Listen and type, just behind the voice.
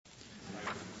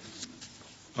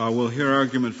We'll hear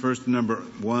argument first, number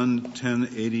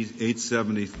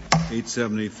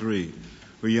 1-10-873,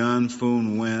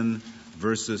 Nguyen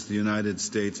versus the United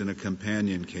States in a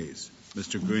companion case.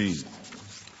 Mr. Green.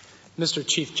 Mr.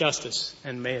 Chief Justice,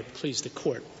 and may it please the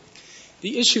Court,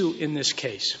 the issue in this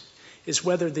case is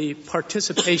whether the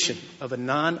participation of a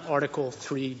non-Article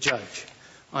III judge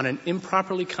on an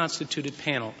improperly constituted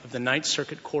panel of the Ninth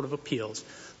Circuit Court of Appeals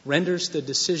renders the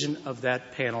decision of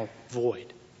that panel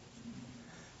void.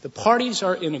 The parties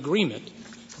are in agreement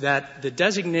that the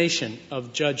designation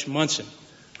of Judge Munson,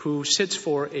 who sits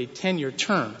for a 10-year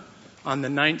term on the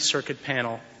Ninth Circuit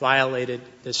panel, violated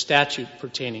the statute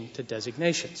pertaining to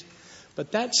designations.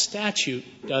 But that statute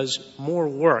does more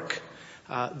work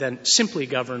than simply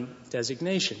govern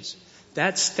designations.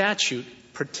 That statute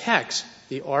protects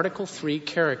the Article III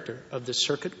character of the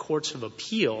Circuit Courts of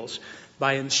Appeals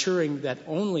by ensuring that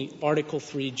only Article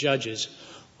III judges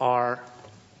are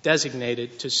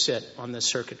designated to sit on the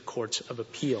Circuit Courts of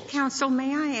Appeals. Counsel,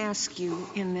 may I ask you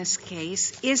in this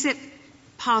case, is it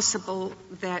possible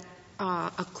that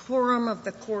a quorum of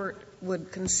the Court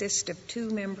would consist of 2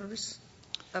 members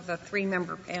of a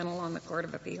 3-member panel on the Court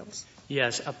of Appeals?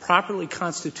 Yes, a properly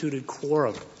constituted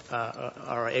quorum,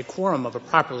 or a quorum of a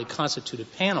properly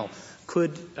constituted panel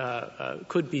could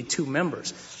be 2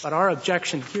 members. But our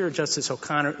objection here, Justice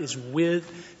O'Connor, is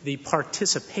with the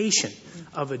participation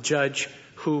of a judge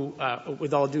who,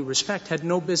 with all due respect, had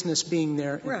no business being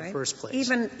there in the first place.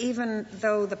 Even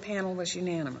though the panel was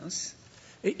unanimous?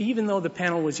 Even though the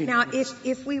panel was unanimous. Now,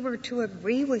 if we were to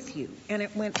agree with you and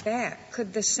it went back,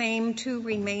 could the same 2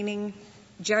 remaining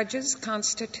judges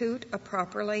constitute a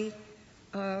properly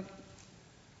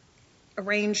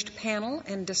arranged panel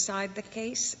and decide the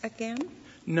case again?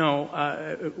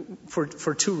 No, for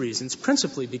 2 reasons.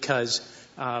 Principally because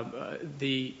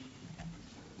the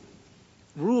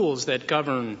rules that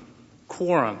govern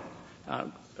quorum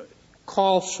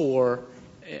call for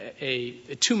a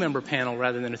 2-member panel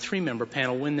rather than a 3-member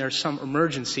panel when there's some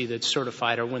emergency that's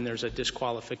certified or when there's a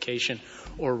disqualification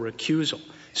or recusal.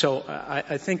 So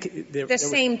I think the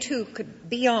same 2 could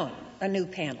be on a new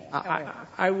panel.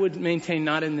 I would maintain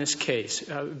not in this case,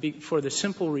 for the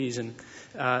simple reason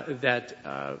that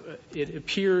it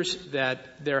appears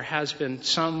that there has been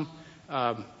some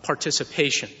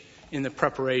participation in the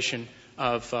preparation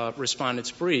of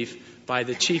Respondent's brief by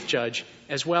the Chief Judge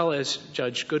as well as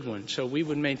Judge Goodwin. So we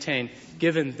would maintain,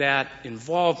 given that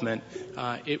involvement,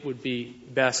 it would be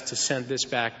best to send this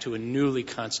back to a newly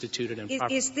constituted and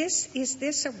proper. Is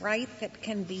this a right that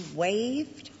can be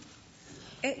waived?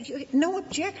 No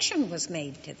objection was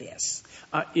made to this.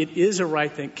 It is a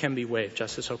right that can be waived,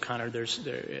 Justice O'Connor.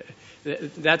 That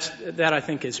I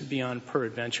think is beyond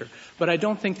peradventure. But I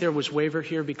don't think there was waiver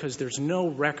here because there's no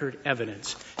record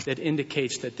evidence that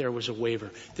indicates that there was a waiver.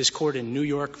 This Court in New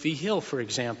York v. Hill, for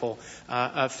example,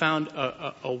 found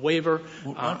a waiver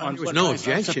on there was no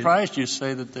objection. I'm surprised you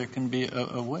say that there can be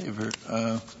a waiver.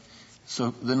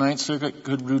 So the Ninth Circuit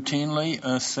could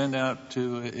routinely send out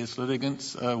to its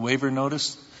litigants a waiver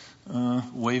notice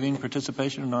waiving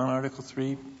participation of non-Article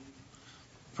III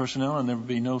personnel, and there would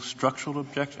be no structural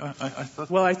objection. I thought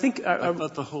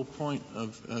the whole point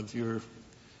of your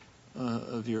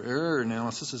error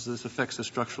analysis is this affects the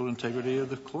structural integrity of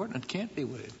the Court and can't be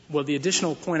waived. Well, the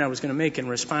additional point I was going to make in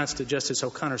response to Justice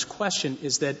O'Connor's question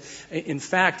is that, in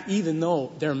fact, even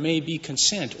though there may be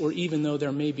consent or even though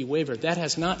there may be waiver, that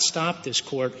has not stopped this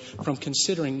Court from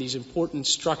considering these important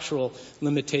structural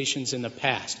limitations in the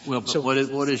past. Well, but so what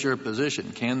is your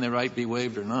position? Can the right be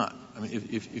waived or not? I mean,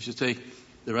 if you say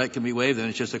the right can be waived, then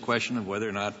it's just a question of whether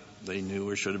or not they knew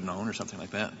or should have known or something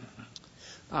like that.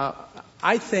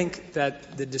 I think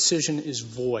that the decision is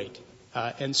void.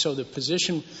 And so the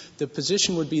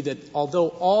position would be that although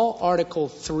all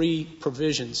Article III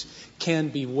provisions can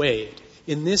be waived,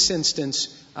 in this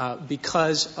instance,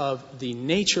 because of the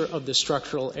nature of the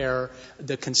structural error,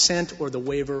 the consent or the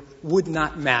waiver would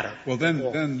not matter. Well,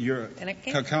 then your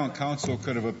counsel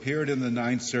could have appeared in the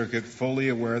Ninth Circuit fully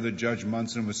aware that Judge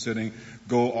Munson was sitting,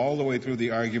 go all the way through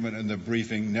the argument and the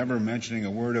briefing, never mentioning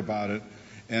a word about it,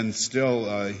 and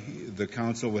still the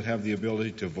counsel would have the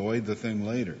ability to void the thing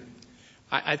later.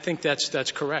 I think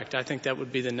that's correct. I think that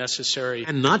would be the necessary.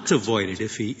 And not to void it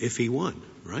if he won,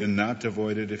 right? And not to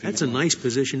void it if he won. That's a nice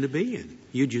position to be in.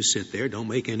 You just sit there, don't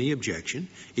make any objection.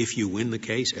 If you win the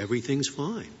case, everything's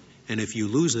fine. And if you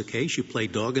lose the case, you play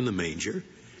dog in the manger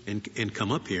and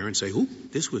come up here and say,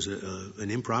 this was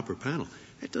an improper panel.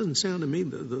 That doesn't sound to me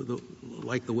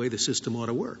like the way the system ought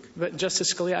to work. But,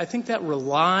 Justice Scalia, I think that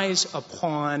relies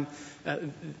upon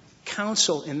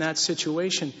counsel in that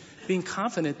situation being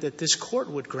confident that this court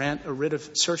would grant a writ of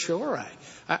certiorari.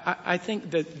 I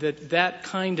think that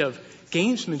kind of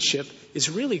gamesmanship is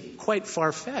really quite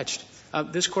far-fetched.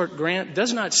 This court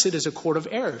does not sit as a court of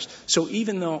errors. So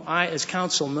even though I, as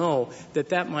counsel, know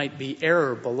that might be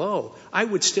error below, I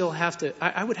would still have to —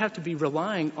 I would have to be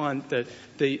relying on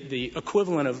the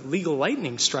equivalent of legal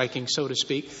lightning striking, so to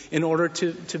speak, in order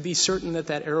to be certain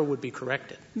that error would be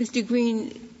corrected. Mr.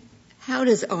 Green, how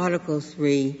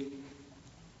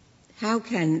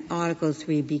can Article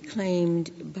III be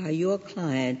claimed by your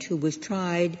client who was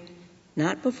tried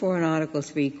not before an Article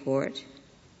III court,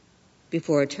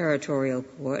 before a territorial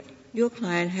court? Your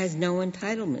client has no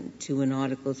entitlement to an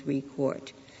Article III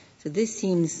court. So this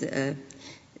seems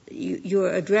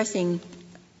you're addressing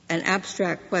an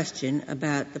abstract question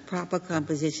about the proper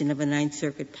composition of a Ninth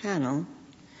Circuit panel,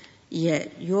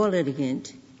 yet your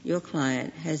litigant, your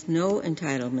client, has no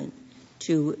entitlement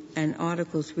to an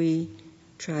Article III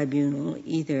tribunal,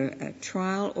 either at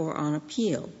trial or on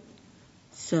appeal.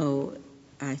 So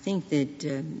I think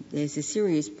that there's a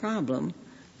serious problem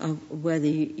of whether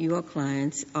your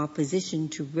clients are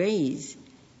positioned to raise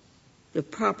the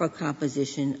proper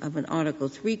composition of an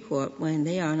Article III court when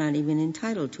they are not even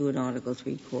entitled to an Article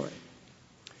III court.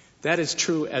 That is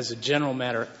true as a general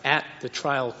matter at the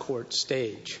trial court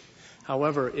stage.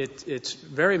 However, it's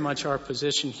very much our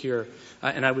position here,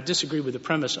 and I would disagree with the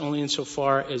premise only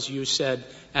insofar as you said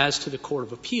as to the Court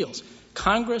of Appeals.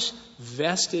 Congress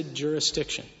vested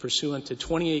jurisdiction pursuant to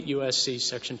 28 U.S.C.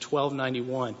 Section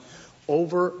 1291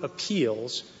 over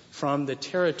appeals from the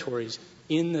territories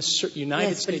in the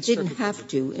United States. Yes, but it didn't have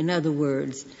to. In other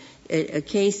words, a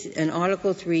case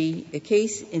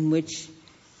in which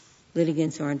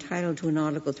litigants are entitled to an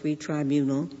Article III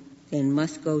tribunal then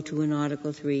must go to an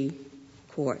Article III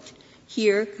court.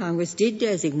 Here, Congress did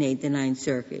designate the Ninth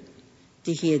Circuit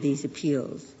to hear these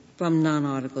appeals from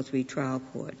non-Article III trial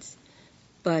courts.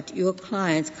 But your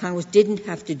clients, Congress didn't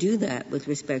have to do that with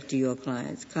respect to your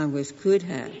clients. Congress could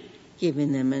have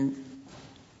given them an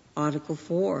Article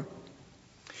IV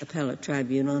appellate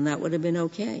tribunal, and that would have been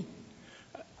okay.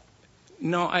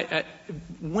 No,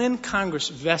 when Congress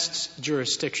vests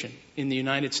jurisdiction in the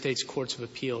United States Courts of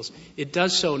Appeals, it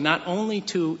does so not only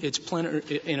to its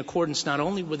in accordance not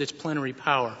only with its plenary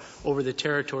power over the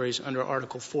territories under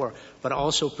Article IV, but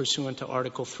also pursuant to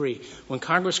Article III. When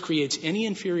Congress creates any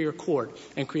inferior court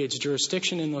and creates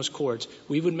jurisdiction in those courts,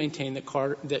 we would maintain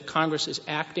that Congress is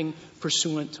acting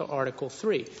pursuant to Article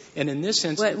III. And in this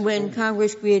instance, when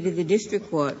Congress created the district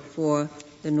court for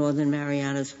the Northern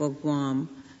Marianas, for Guam,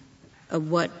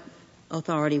 what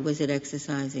authority was it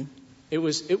exercising? It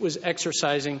was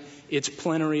exercising its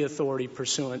plenary authority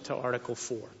pursuant to Article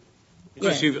IV.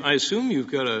 Because I assume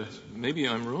you've got maybe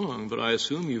I'm wrong, but I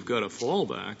assume you've got a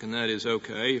fallback, and that is,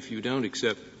 okay, if we don't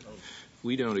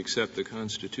accept the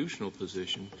constitutional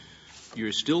position,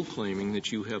 you're still claiming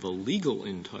that you have a legal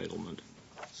entitlement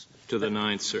to the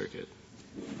Ninth Circuit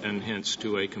and hence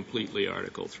to a completely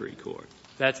Article III court.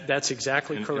 That's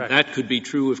exactly correct. And that could be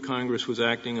true if Congress was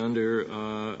acting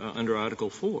under Article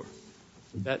IV.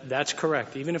 That's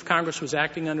correct. Even if Congress was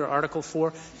acting under Article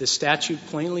IV, the statute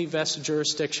plainly vests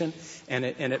jurisdiction, and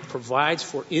it provides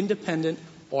for independent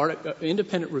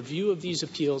review of these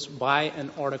appeals by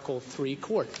an Article III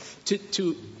court.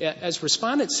 As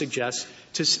respondents suggest,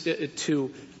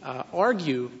 to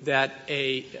argue that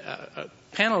a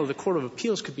panel of the Court of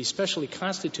Appeals could be specially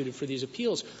constituted for these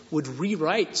appeals would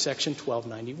rewrite Section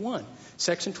 1291.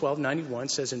 Section 1291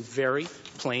 says in very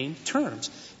plain terms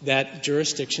that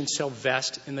jurisdiction shall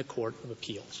vest in the Court of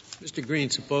Appeals. Mr. Green,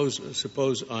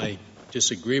 suppose I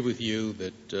disagree with you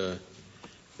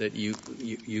that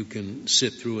you can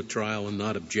sit through a trial and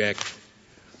not object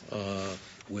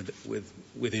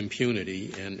with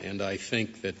impunity, and I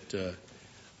think that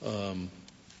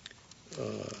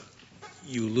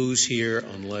you lose here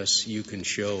unless you can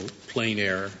show plain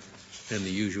error and the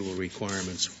usual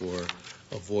requirements for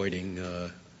avoiding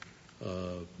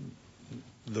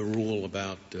the rule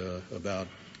about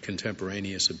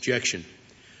contemporaneous objection.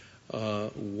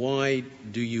 Why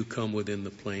do you come within the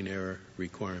plain error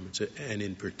requirements, and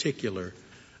in particular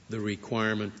the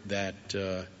requirement that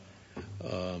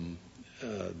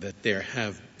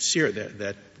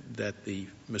that the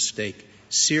mistake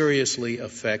seriously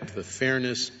affect the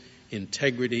fairness,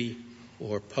 integrity,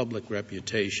 or public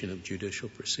reputation of judicial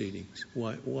proceedings?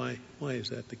 Why is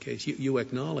that the case? You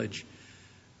acknowledge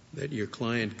that your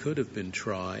client could have been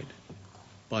tried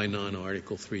by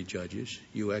non-Article III judges.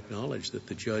 You acknowledge that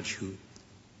the judge who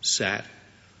sat,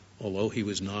 although he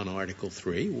was non-Article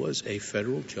III, was a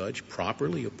federal judge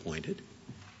properly appointed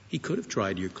He could have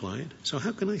tried your client. So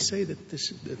how can I say that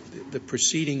the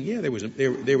proceeding,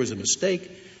 there was a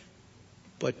mistake,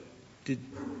 but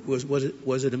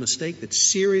was it a mistake that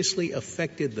seriously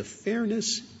affected the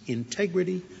fairness,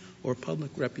 integrity, or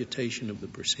public reputation of the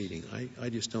proceeding? I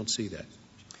just don't see that.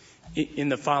 In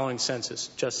the following senses,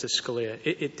 Justice Scalia,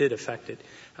 it did affect it.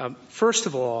 First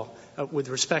of all, with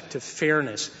respect to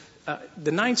fairness,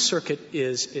 the Ninth Circuit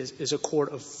is a court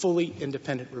of fully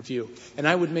independent review. And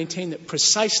I would maintain that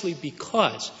precisely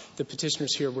because the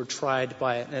petitioners here were tried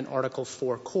by an Article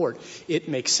IV court, it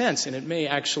makes sense, and it may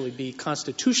actually be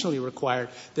constitutionally required,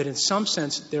 that in some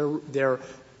sense their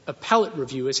appellate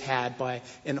review is had by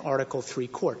an Article III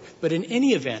court. But in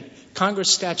any event,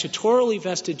 Congress statutorily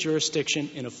vested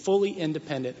jurisdiction in a fully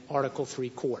independent Article III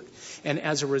court. And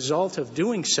as a result of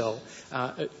doing so,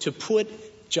 to put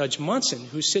Judge Munson,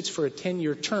 who sits for a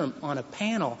 10-year term on a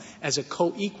panel as a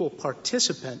co-equal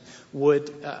participant,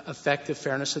 would affect the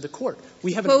fairness of the court.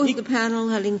 Suppose the panel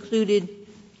had included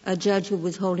a judge who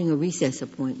was holding a recess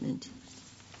appointment,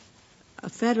 a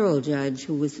federal judge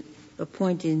who was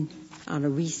appointed on a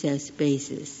recess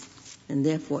basis, and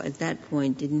therefore at that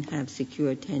point didn't have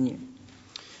secure tenure.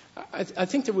 I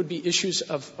think there would be issues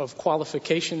of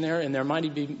qualification there, and there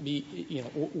might be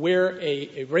where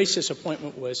a racist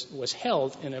appointment was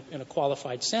held in a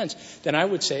qualified sense. Then I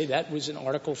would say that was an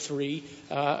Article III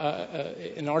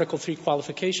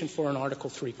qualification for an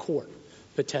Article III court,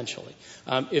 potentially.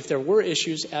 If there were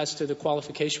issues as to the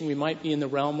qualification, we might be in the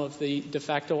realm of the de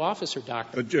facto officer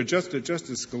doctrine. But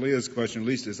Justice Scalia's question, at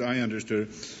least as I understood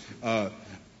it,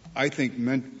 I think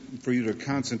meant for you to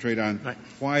concentrate on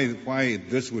why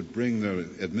this would bring the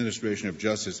administration of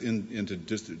justice into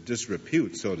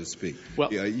disrepute, so to speak.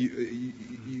 Well,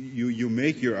 you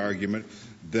make your argument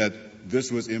that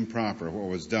this was improper, what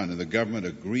was done, and the government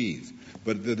agrees.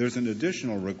 But there's an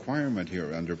additional requirement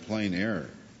here under plain error.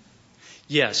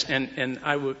 Yes, and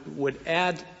I would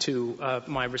add to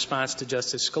my response to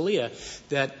Justice Scalia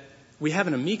that we have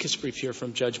an amicus brief here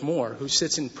from Judge Moore, who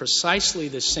sits in precisely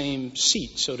the same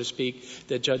seat, so to speak,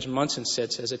 that Judge Munson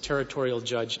sits as a territorial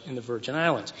judge in the Virgin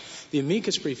Islands. The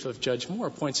amicus brief of Judge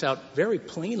Moore points out very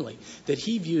plainly that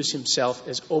he views himself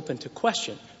as open to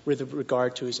question with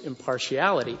regard to his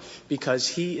impartiality, because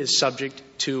he is subject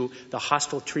to the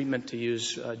hostile treatment, to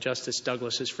use Justice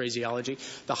Douglas's phraseology,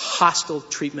 the hostile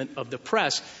treatment of the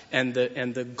press and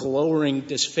the glowering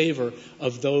disfavor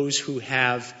of those who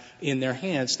have in their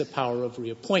hands the power of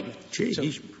reappointment.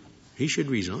 Gee, he should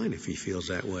resign if he feels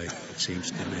that way, it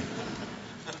seems to me.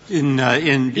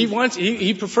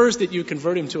 He prefers that you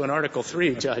convert him to an Article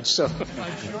III judge. So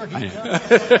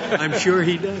I'm sure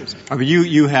he does. I mean,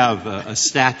 you have a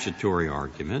statutory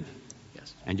argument,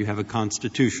 yes, and you have a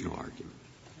constitutional argument.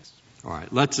 Yes. All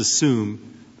right. Let's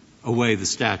assume away the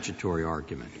statutory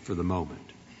argument for the moment.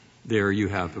 There you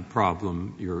have a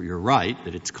problem. You're right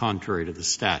that it's contrary to the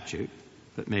statute,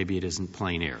 but maybe it isn't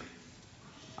plain error.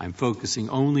 I'm focusing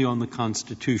only on the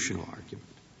constitutional argument.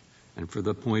 And for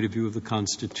the point of view of the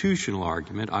constitutional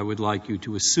argument, I would like you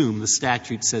to assume the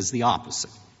statute says the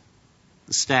opposite.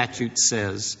 The statute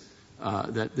says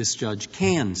that this judge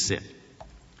can sit.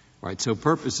 All right, so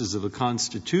purposes of a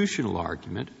constitutional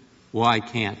argument, why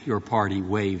can't your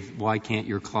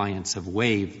clients have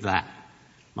waived that?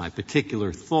 My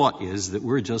particular thought is that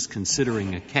we're just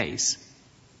considering a case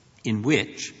in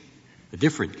which, a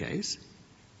different case,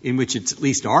 in which it's at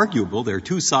least arguable, there are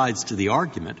two sides to the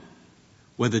argument,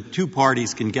 whether two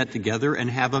parties can get together and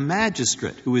have a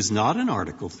magistrate who is not an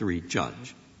Article III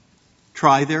judge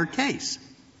try their case.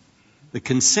 The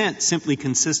consent simply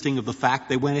consisting of the fact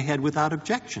they went ahead without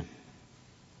objection.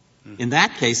 In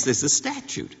that case, there's a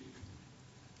statute.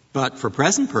 But for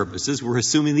present purposes, we're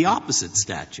assuming the opposite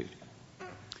statute.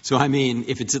 So, I mean,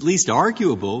 if it's at least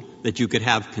arguable that you could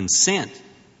have consent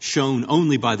shown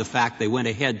only by the fact they went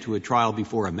ahead to a trial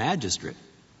before a magistrate,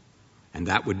 and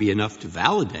that would be enough to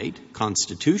validate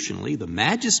constitutionally the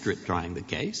magistrate trying the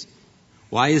case,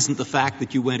 why isn't the fact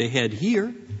that you went ahead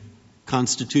here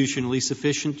constitutionally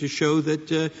sufficient to show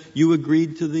that you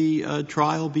agreed to the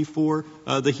trial before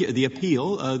the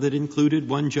appeal that included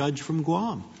one judge from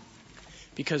Guam?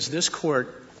 Because this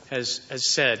Court has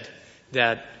said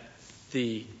that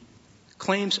the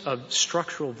claims of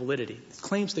structural validity,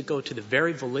 claims that go to the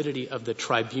very validity of the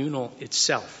tribunal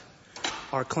itself,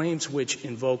 are claims which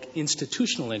invoke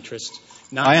institutional interests.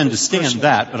 Not I understand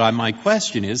that, but my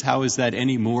question is, how is that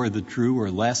any more the true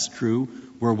or less true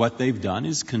where what they've done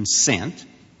is consent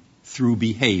through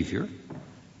behavior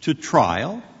to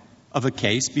trial of a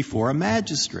case before a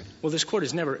magistrate? Well, this Court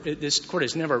has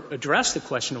never addressed the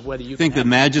question of whether you think can the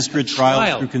magistrate trial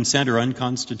trials through consent are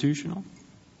unconstitutional?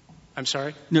 I'm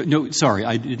sorry? No, sorry.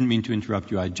 I didn't mean to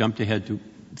interrupt you. I jumped ahead to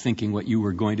thinking what you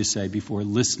were going to say before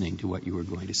listening to what you were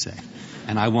going to say.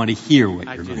 And I want to hear what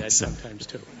you're going to say. I do that sometimes,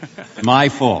 too. My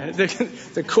fault.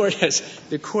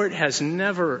 The court has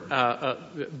never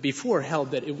before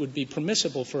held that it would be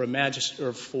permissible for a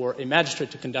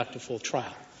magistrate to conduct a full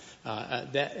trial.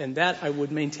 That I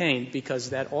would maintain, because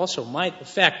that also might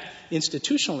affect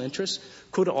institutional interests,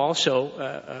 could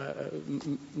also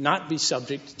not be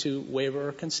subject to waiver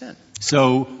or consent.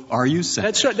 So are you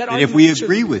saying that if we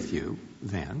agree with you,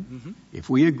 then, if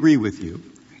we agree with you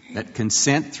that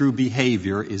consent through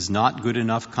behavior is not good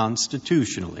enough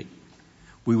constitutionally,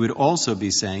 we would also be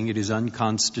saying it is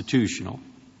unconstitutional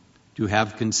to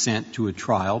have consent to a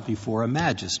trial before a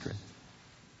magistrate?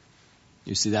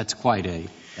 You see, that's quite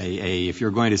if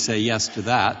you're going to say yes to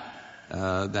that,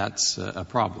 that's a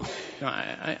problem. No,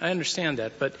 I understand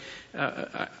that, but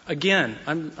again,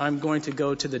 I'm going to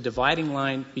go to the dividing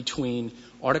line between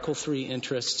Article III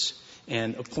interests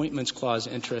and Appointments Clause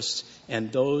interests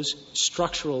and those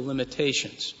structural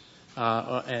limitations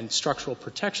and structural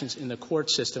protections in the court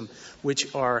system,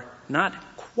 which are not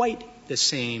quite the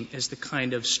same as the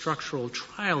kind of structural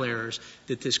trial errors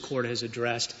that this Court has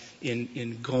addressed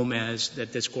in Gomez,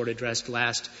 that this Court addressed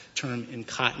last term in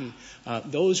Cotton.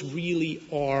 Those really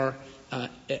are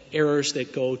errors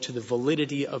that go to the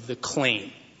validity of the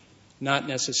claim, not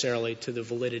necessarily to the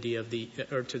validity of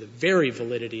or to the very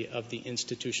validity of the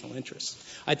institutional interests.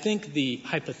 I think the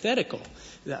hypothetical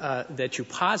that you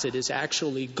posit is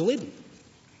actually Glidden.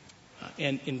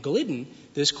 And in Glidden,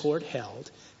 this Court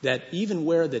held that even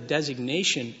where the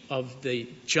designation of the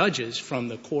judges from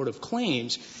the Court of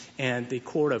Claims and the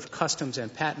Court of Customs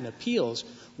and Patent Appeals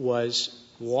was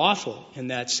lawful in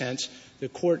that sense, the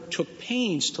Court took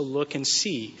pains to look and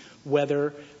see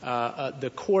whether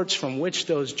the courts from which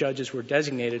those judges were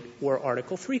designated were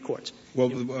Article III courts. Well,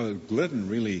 Glidden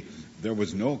really, there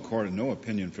was no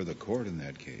opinion for the Court in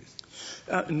that case.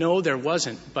 No, there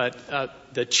wasn't. But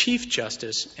the Chief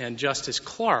Justice and Justice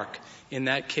Clark in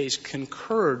that case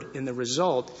concurred in the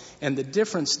result, and the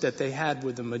difference that they had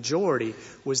with the majority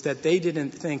was that they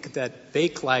didn't think that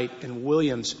Bakelite and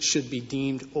Williams should be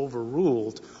deemed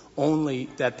overruled, only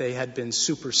that they had been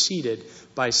superseded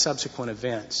by subsequent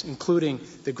events, including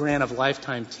the grant of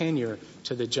lifetime tenure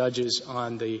to the judges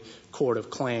on the Court of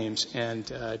Claims and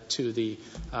to the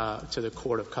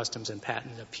Court of Customs and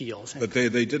Patent Appeals. But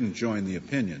they didn't join the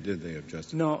opinion, did they, of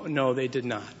Justice? No, they did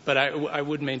not. But I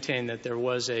would maintain that there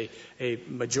was a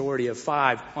majority of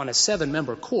 5 on a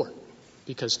 7-member court,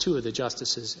 because 2 of the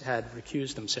justices had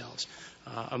recused themselves.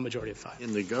 A majority of 5.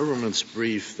 In the government's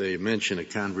brief, they mention a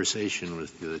conversation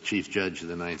with the Chief Judge of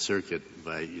the Ninth Circuit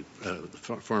by a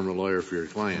former lawyer for your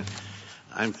client.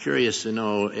 I'm curious to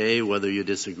know, A, whether you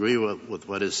disagree with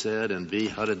what is said, and B,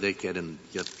 how did they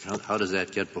how does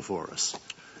that get before us?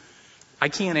 I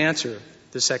can't answer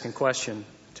the second question.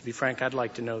 To be frank, I'd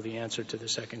like to know the answer to the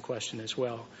second question as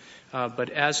well. But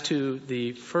as to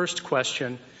the first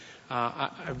question,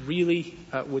 I really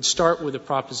would start with a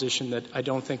proposition that I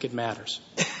don't think it matters.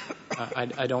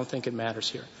 I don't think it matters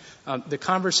here. The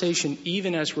conversation,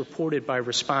 even as reported by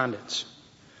respondents,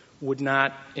 would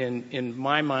not, in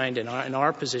my mind and in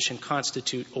our position,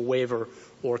 constitute a waiver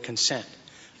or consent.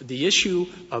 The issue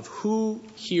of who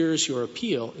hears your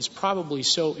appeal is probably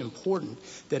so important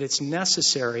that it's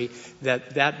necessary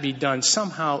that that be done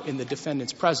somehow in the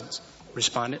defendant's presence.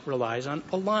 Respondent relies on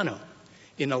Alano.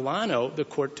 In Alano, the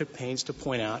Court took pains to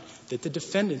point out that the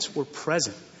defendants were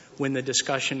present when the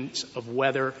discussions of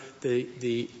whether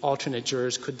the alternate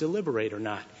jurors could deliberate or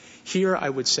not. Here, I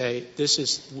would say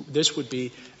this would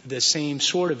be the same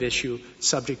sort of issue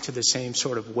subject to the same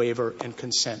sort of waiver and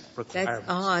consent requirements.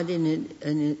 That's odd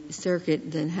in a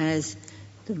circuit that has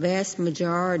the vast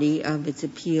majority of its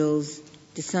appeals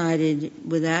decided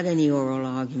without any oral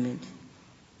argument.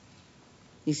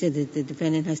 You said that the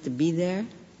defendant has to be there?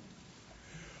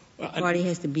 The party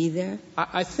has to be there?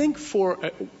 I think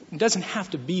it doesn't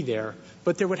have to be there,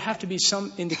 but there would have to be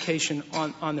some indication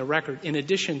on the record, in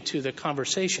addition to the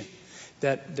conversation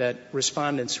that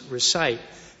respondents recite,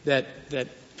 that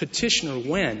Petitioner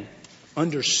Nguyen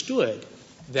understood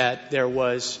that there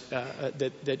was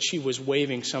that she was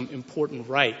waiving some important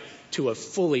right to a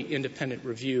fully independent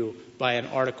review by an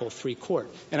Article III court.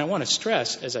 And I want to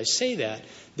stress, as I say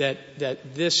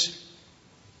that this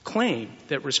claim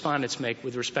that respondents make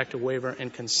with respect to waiver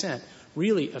and consent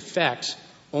really affects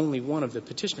only one of the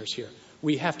petitioners here.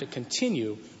 We have to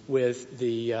continue with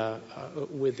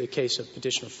the case of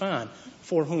Petitioner Phan,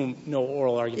 for whom no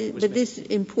oral argument was made. But this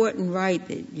important right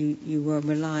that you were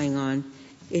relying on,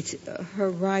 it's her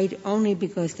right only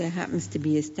because there happens to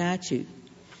be a statute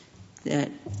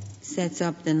that sets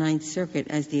up the Ninth Circuit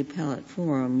as the appellate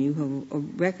forum, you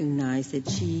have recognized that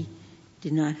she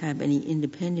did not have any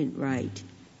independent right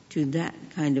to that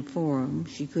kind of forum.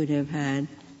 She could have had,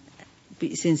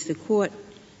 since the court,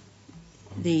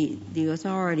 the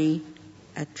authority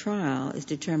at trial is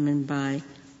determined by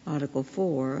Article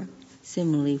 4,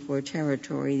 similarly for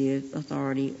territory, the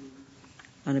authority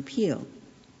on appeal.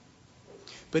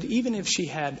 But even if she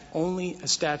had only a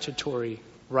statutory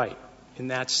right in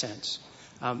that sense,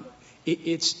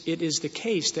 it is the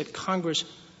case that Congress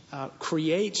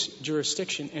creates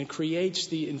jurisdiction and creates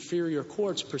the inferior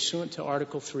courts pursuant to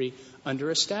Article 3 under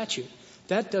a statute.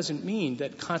 That doesn't mean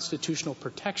that constitutional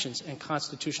protections and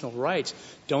constitutional rights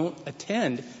don't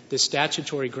attend the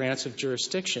statutory grants of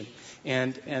jurisdiction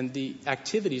and the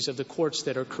activities of the courts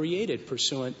that are created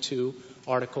pursuant to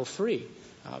Article 3.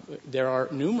 There are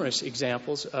numerous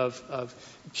examples of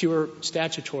pure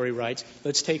statutory rights.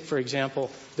 Let's take, for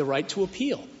example, the right to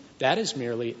appeal. That is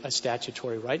merely a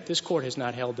statutory right. This Court has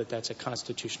not held that that's a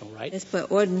constitutional right. Yes, but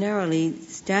ordinarily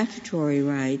statutory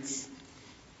rights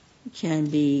can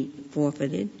be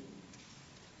forfeited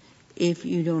if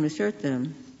you don't assert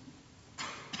them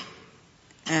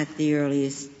at the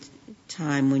earliest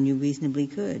time when you reasonably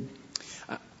could.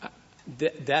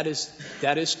 That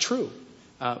is true.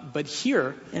 But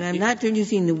here... And I'm not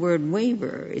using the word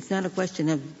waiver. It's not a question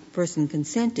of person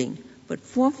consenting, but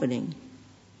forfeiting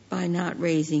by not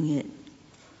raising it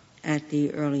at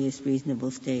the earliest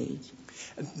reasonable stage.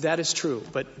 That is true.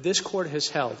 But this Court has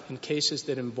held in cases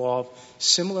that involve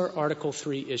similar Article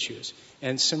 3 issues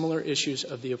and similar issues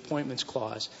of the Appointments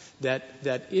Clause that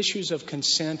issues of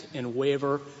consent and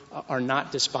waiver are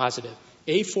not dispositive.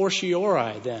 A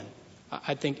fortiori, then,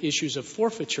 I think issues of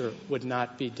forfeiture would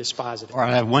not be dispositive. All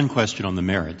right, I have one question on the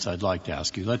merits I'd like to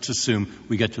ask you. Let's assume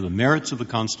we get to the merits of the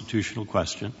constitutional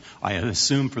question. I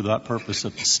assume for that purpose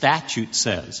that the statute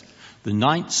says the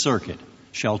Ninth Circuit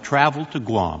shall travel to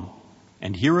Guam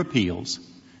and hear appeals,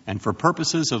 and for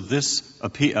purposes of this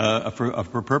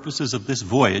for purposes of this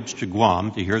voyage to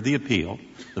Guam to hear the appeal,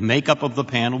 the makeup of the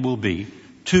panel will be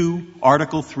 2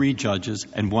 Article 3 judges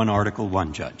and 1 Article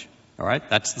 1 judge. All right?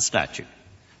 That's the statute.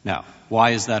 Now,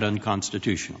 why is that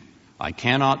unconstitutional?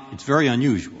 It's very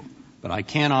unusual, but I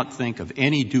cannot think of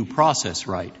any due process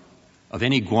right of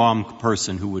any Guam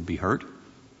person who would be hurt,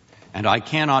 and I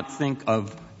cannot think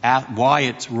of why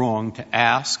it's wrong to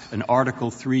ask an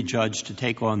Article 3 judge to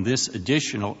take on this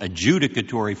additional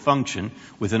adjudicatory function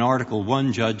with an Article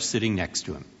 1 judge sitting next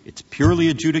to him. It's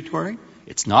purely adjudicatory.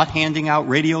 It's not handing out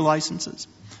radio licenses.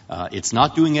 It's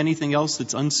not doing anything else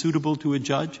that's unsuitable to a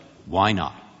judge. Why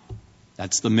not?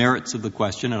 That's the merits of the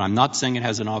question, and I'm not saying it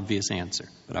has an obvious answer,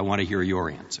 but I want to hear your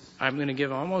answer. I'm going to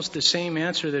give almost the same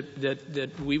answer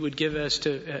that we would give as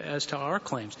to our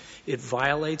claims. It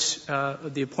violates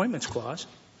the Appointments Clause.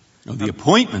 No, the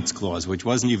Appointments Clause, which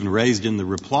wasn't even raised in the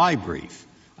reply brief.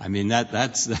 I mean,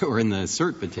 that's or in the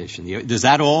cert petition. Does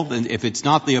that all? If it's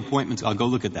not the appointments, I'll go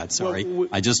look at that. Sorry,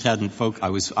 I just hadn't. I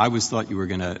was thought you were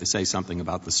going to say something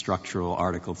about the structural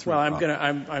Article 3. Well,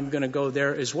 I'm going to go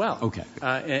there as well. Okay.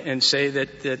 And say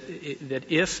that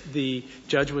if the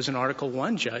judge was an Article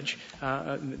 1 judge,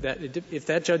 that if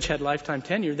that judge had lifetime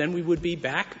tenure, then we would be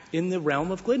back in the realm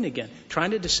of Glidden again,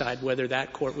 trying to decide whether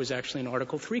that court was actually an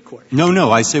Article 3 court.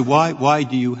 No. I say why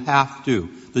do you have to?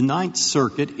 The Ninth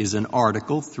Circuit is an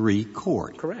Article 3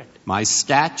 court. Correct. My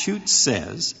statute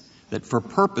says that for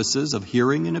purposes of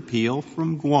hearing an appeal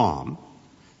from Guam,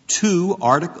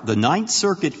 the Ninth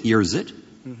Circuit hears it.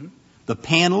 Mm-hmm. The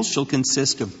panel shall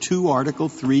consist of 2 Article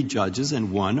 3 judges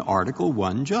and 1 Article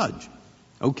 1 judge.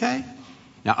 Okay?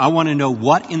 Now, I want to know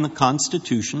what in the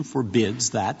Constitution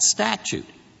forbids that statute.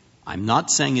 I'm not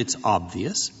saying it's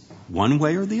obvious, one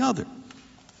way or the other.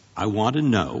 I want to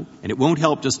know, and it won't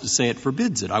help just to say it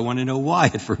forbids it. I want to know why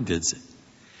it forbids it.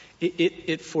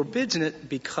 It forbids it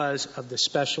because of the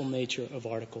special nature of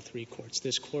Article 3 courts.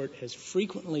 This Court has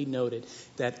frequently noted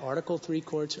that Article 3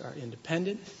 courts are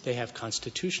independent, they have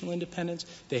constitutional independence,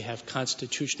 they have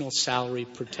constitutional salary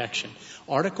protection.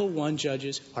 Article 1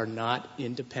 judges are not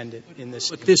independent in this.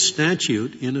 But this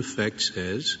statute, in effect,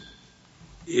 says,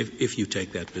 if you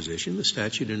take that position, the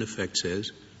statute, in effect,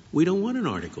 says, we don't want an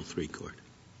Article 3 court.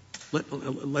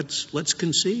 Let's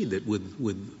concede that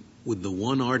with the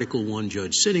 1 Article 1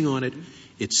 judge sitting on it,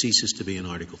 it ceases to be an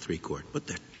Article 3 court. But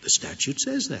the statute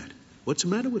says that. What's the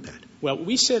matter with that? Well,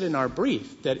 we said in our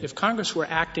brief that if Congress were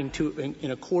acting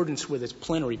in accordance with its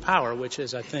plenary power, which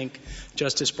is, I think,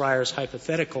 Justice Breyer's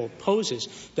hypothetical poses,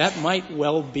 that might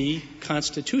well be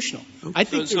constitutional. Okay. I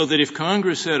think so that if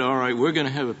Congress said, all right, we're going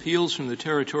to have appeals from the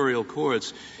territorial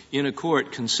courts in a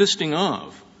court consisting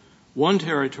of 1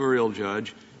 territorial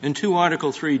judge and 2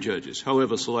 Article III judges,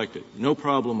 however selected. No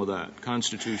problem with that,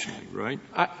 constitutionally, right?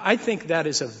 I think that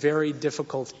is a very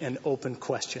difficult and open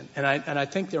question. And I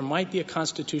think there might be a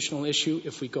constitutional issue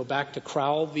if we go back to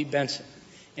Crowell v. Benson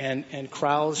and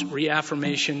Crowell's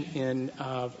reaffirmation in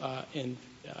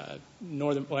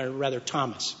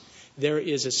Thomas. There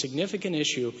is a significant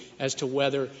issue as to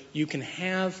whether you can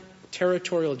have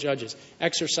territorial judges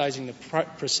exercising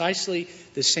precisely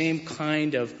the same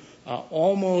kind of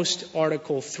almost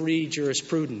Article III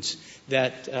jurisprudence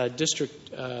that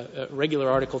regular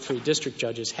Article III district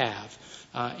judges have,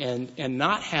 and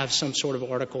not have some sort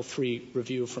of Article III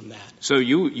review from that. So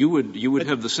you would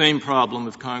have the same problem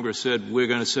if Congress said we're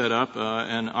going to set up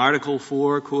an Article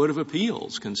IV Court of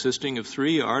Appeals consisting of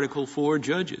 3 Article IV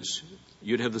judges.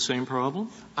 You'd have the same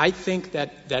problem? I think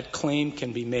that claim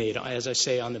can be made, as I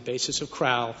say, on the basis of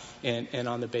Crowell and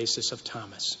on the basis of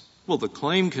Thomas. Well, the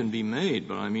claim can be made,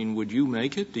 but I mean, would you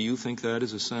make it? Do you think that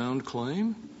is a sound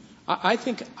claim? I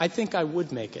think I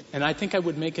would make it, and I think I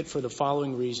would make it for the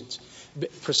following reasons.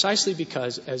 Precisely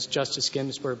because, as Justice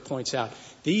Ginsburg points out,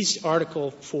 these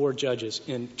Article IV judges,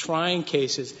 in trying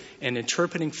cases and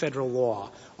interpreting federal law,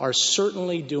 are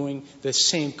certainly doing the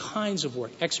same kinds of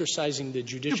work, exercising the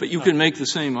judicial But you can make the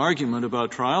same argument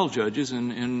about trial judges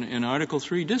and Article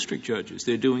III district judges.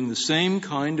 They're doing the same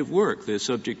kind of work. They're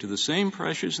subject to the same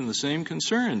pressures and the same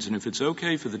concerns. And if it's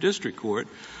okay for the district court,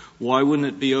 why wouldn't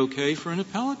it be okay for an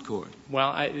appellate court?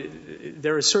 Well,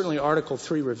 there is certainly Article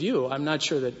III review. I'm not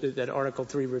sure that Article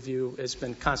III review has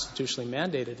been constitutionally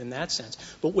mandated in that sense.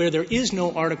 But where there is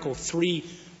no Article III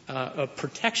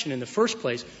protection in the first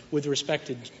place with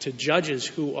respect to judges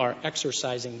who are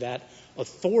exercising that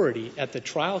authority at the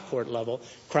trial court level,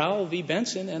 Crowell v.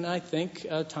 Benson and I think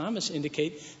Thomas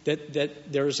indicate that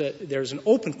there's an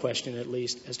open question, at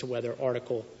least, as to whether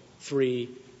Article III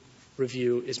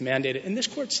review is mandated. And this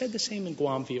Court said the same in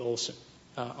Guam v. Olson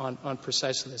on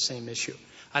precisely the same issue.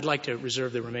 I'd like to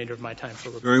reserve the remainder of my time for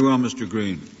rebuttal. Very well, Mr.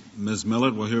 Green. Ms.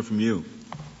 Millett, we'll hear from you.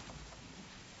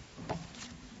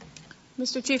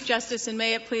 Mr. Chief Justice, and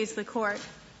may it please the Court,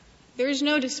 there is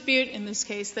no dispute in this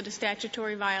case that a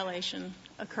statutory violation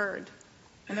occurred.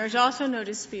 And there's also no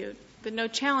dispute that no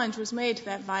challenge was made to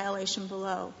that violation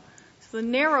below. So the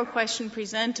narrow question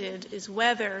presented is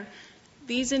whether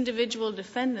these individual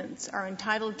defendants are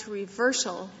entitled to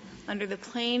reversal under the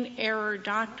plain error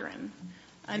doctrine.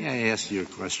 May I ask you a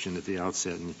question at the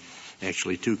outset, and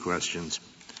actually 2 questions.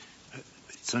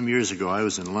 Some years ago, I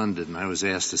was in London, and I was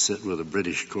asked to sit with a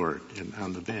British court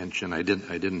on the bench, and I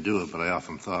didn't do it, but I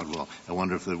often thought, well, I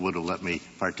wonder if they would have let me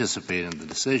participate in the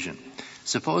decision.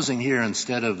 Supposing here,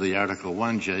 instead of the Article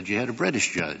I judge, you had a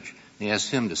British judge. They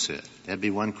asked him to sit. That'd be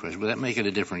one question. Would that make it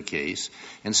a different case?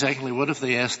 And secondly, what if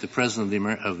they asked the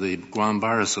president of the Guam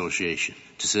Bar Association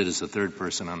to sit as the 3rd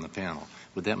person on the panel?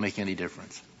 Would that make any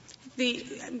difference?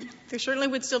 There certainly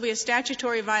would still be a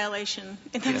statutory viation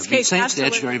in this case. The same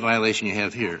statutory violation you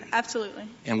have here. Absolutely.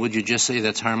 And would you just say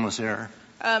that's harmless error?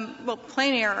 Well,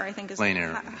 plain error, I think, is plain a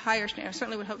error. Higher standard. I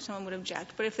certainly would hope someone would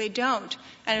object. But if they don't,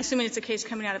 and assuming it's a case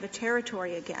coming out of a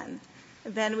territory again,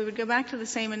 then we would go back to the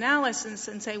same analysis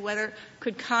and say whether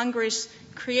could Congress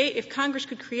create, if Congress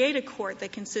could create a court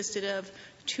that consisted of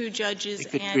 2 judges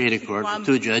they could create a court with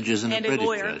 2 judges and a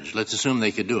British judge. Let's assume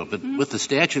they could do it. But with the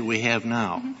statute we have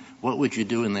now, what would you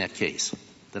do in that case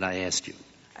that I asked you?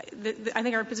 I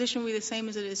think our position would be the same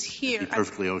as it is here. Be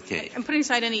perfectly okay. I'm putting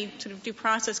aside any sort of due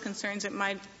process concerns that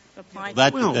might apply.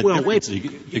 Well, wait.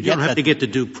 You don't have to get to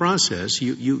due process.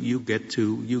 You get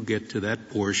to that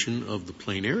portion of the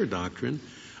plain error doctrine,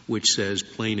 which says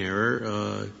plain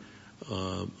error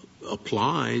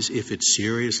applies if it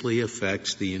seriously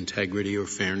affects the integrity or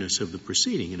fairness of the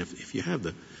proceeding. And if you have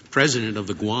the president of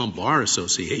the Guam Bar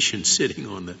Association sitting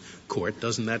on the court,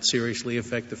 doesn't that seriously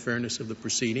affect the fairness of the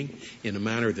proceeding in a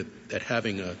manner that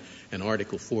having an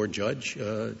Article IV judge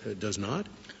does not?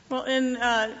 Well, in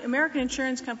American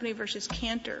Insurance Company versus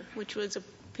Cantor, which was an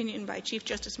opinion by Chief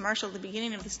Justice Marshall at the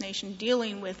beginning of this nation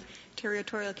dealing with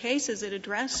territorial cases, it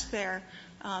addressed there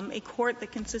a court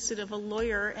that consisted of a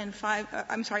lawyer and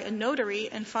a notary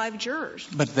and 5 jurors.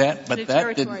 But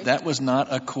that was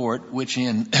not a court which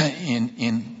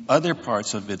in other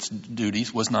parts of its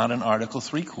duties was not an Article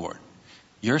III court.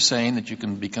 You're saying that you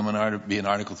can be an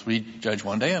Article III judge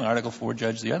one day and an Article IV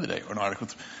judge the other day, or an Article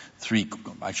III,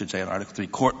 I should say an Article III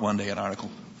court one day and an Article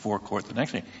IV court the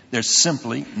next day. There's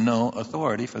simply no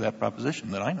authority for that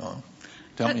proposition that I know of.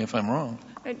 Tell me if I'm wrong.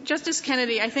 Justice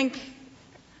Kennedy, I think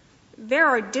there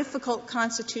are difficult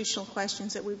constitutional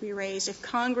questions that would be raised if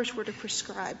Congress were to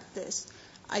prescribe this.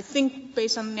 I think,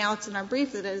 based on the analysis in our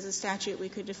brief, that it is a statute we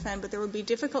could defend, but there would be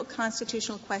difficult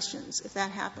constitutional questions if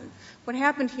that happened. What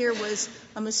happened here was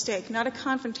a mistake, not a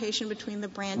confrontation between the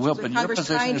branches. Well, but your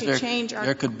position is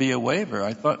there could be a waiver.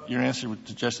 I thought your answer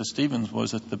to Justice Stevens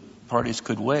was that the parties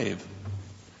could waive.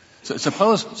 So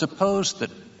suppose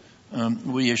that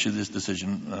we issue this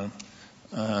decision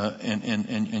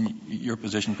and your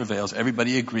position prevails.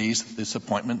 Everybody agrees that this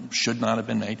appointment should not have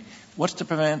been made. What's to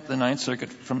prevent the Ninth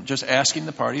Circuit from just asking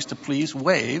the parties to please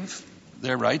waive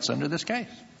their rights under this case?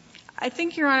 I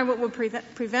think, Your Honor, what would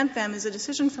prevent them is a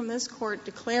decision from this Court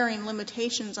declaring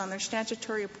limitations on their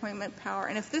statutory appointment power.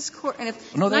 And if this Court — and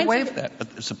if no, they waive that,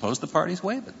 but suppose the parties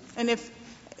waive it. And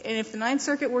if the Ninth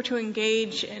Circuit were to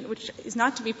engage, which is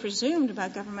not to be presumed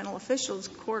about governmental officials,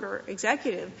 court or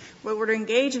executive, but were to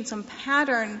engage in some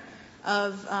pattern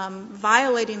of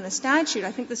violating the statute,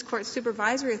 I think this Court's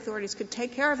supervisory authorities could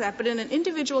take care of that. But in an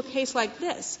individual case like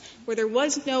this, where there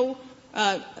was no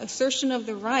assertion of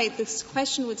the right, this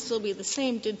question would still be the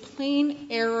same. Did plain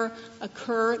error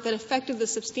occur that affected the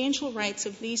substantial rights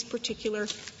of these particular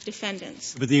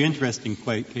defendants? But the interesting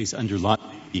case underlies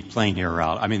the plain error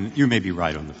out. I mean, you may be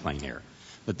right on the plain error.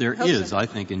 But there is, I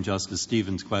think, in Justice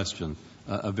Stevens' question,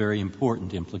 a very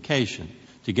important implication.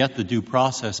 To get the due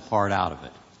process part out of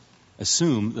it,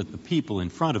 assume that the people in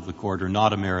front of the Court are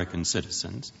not American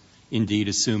citizens. Indeed,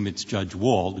 assume it's Judge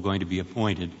Wald going to be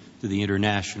appointed to the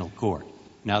International Court.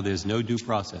 Now, there's no due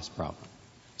process problem.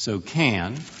 So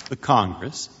can the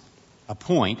Congress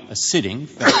appoint a sitting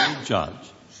federal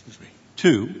judge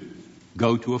to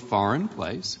go to a foreign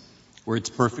place where it's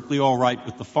perfectly all right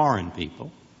with the foreign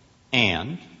people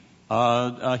and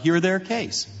hear their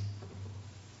case?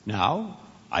 Now,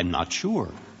 I'm not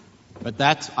sure. But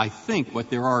that's, I think, what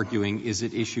they're arguing is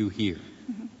at issue here.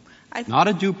 Mm-hmm. Not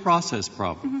a due process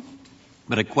problem,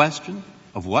 but a question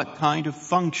of what kind of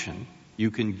function you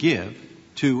can give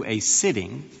to a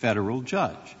sitting federal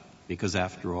judge. Because,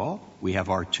 after all, we have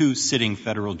our two sitting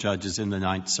federal judges in the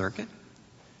Ninth Circuit.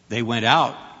 They went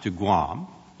out to Guam,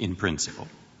 in principle.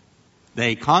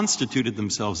 They constituted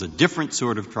themselves a different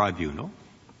sort of tribunal,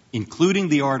 including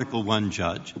the Article I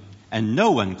judge, and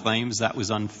no one claims that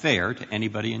was unfair to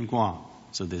anybody in Guam.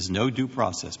 So there's no due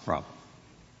process problem.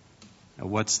 Now,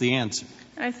 what's the answer?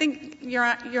 I think, Your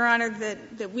Honor,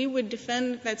 that we would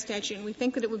defend that statute, and we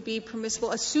think that it would be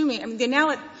permissible, assuming — I mean,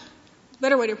 the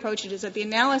better way to approach it is that the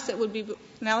analysis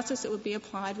that would be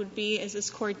applied would be, as this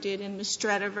Court did in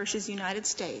Mistretta versus United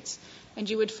States. And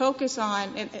you would focus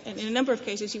on — in a number of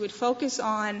cases, you would focus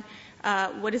on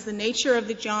what is the nature of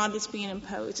the job that's being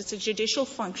imposed. It's a judicial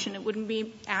function. It wouldn't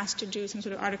be asked to do some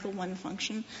sort of Article I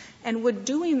function. And would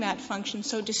doing that function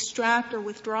so distract or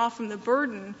withdraw from the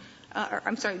burden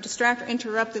distract or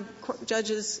interrupt the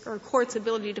judge's or court's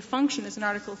ability to function as an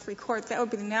Article III court? That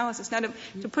would be the analysis. Now,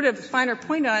 to put a finer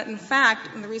point on it, in fact,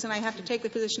 and the reason I have to take the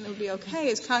position that it would be okay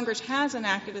is Congress has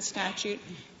enacted a statute,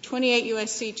 28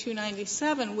 U.S.C.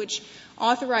 297, which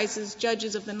authorizes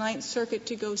judges of the Ninth Circuit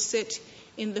to go sit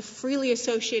in the freely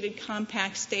associated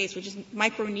compact states, which is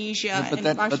Micronesia and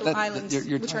the Marshall Islands,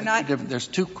 which are not — There's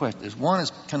two questions. One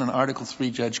is, can an Article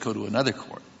III judge go to another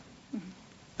court? Mm-hmm.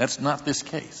 That's not this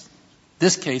case.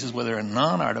 This case is whether a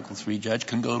non-Article III judge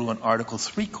can go to an Article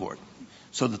III court,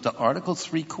 so that the Article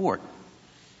III court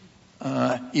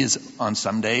is on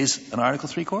some days an Article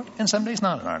III court and some days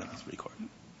not an Article III court.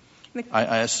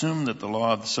 I assume that the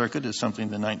law of the circuit is something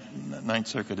the Ninth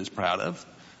Circuit is proud of.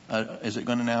 Is it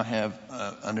going to now have,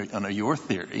 under your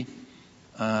theory,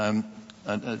 an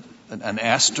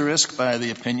asterisk by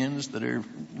the opinions that are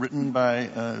written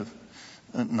by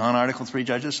non-Article III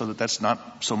judges, so that that's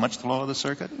not so much the law of the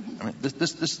circuit? I mean,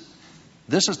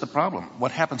 this is the problem.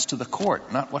 What happens to the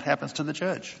court, not what happens to the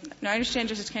judge? No, I understand,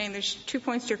 Justice Kennedy. There's 2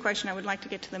 points to your question. I would like to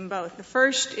get to them both. The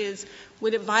first is,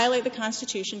 would it violate the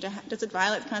Constitution does it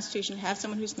violate the Constitution to have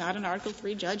someone who's not an Article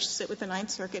III judge sit with the Ninth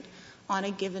Circuit on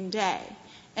a given day?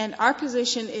 And our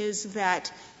position is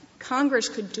that Congress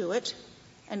could do it,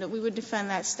 and that we would defend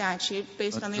that statute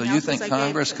based on the analysis I gave. So you think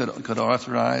Congress could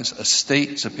authorize a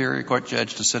state superior court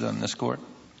judge to sit on this court?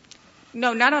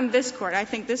 No, not on this court. I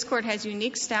think this court has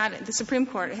unique status — the Supreme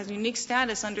Court has unique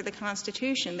status under the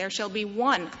Constitution. There shall be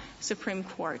one Supreme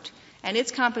Court, and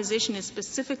its composition is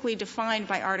specifically defined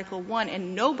by Article I,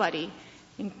 and nobody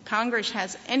in Congress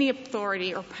has any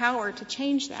authority or power to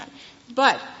change that.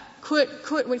 But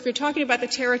if you're talking about the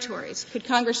territories, could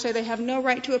Congress say they have no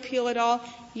right to appeal at all?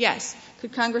 Yes.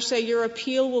 Could Congress say your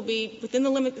appeal will be within the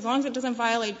limit, as long as it doesn't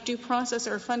violate due process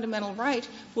or a fundamental right,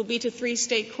 will be to 3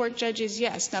 state court judges?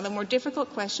 Yes. Now, the more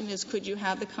difficult question is, could you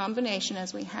have the combination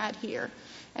as we had here?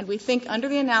 And we think under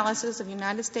the analysis of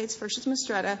United States versus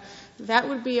Mistretta, that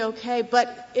would be okay,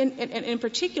 but in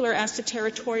particular as to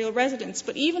territorial residents.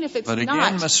 But even if it's not. But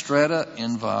again, Mistretta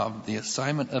involved the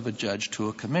assignment of a judge to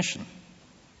a commission.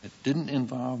 It didn't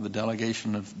involve the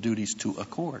delegation of duties to a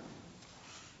court.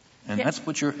 And that's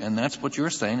what you're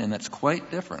saying, and that's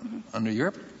quite different. Mm-hmm. Under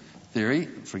your theory,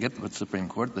 forget the Supreme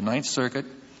Court, the Ninth Circuit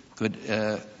could,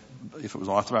 if it was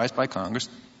authorized by Congress,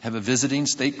 have a visiting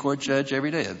state court judge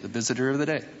every day, the visitor of the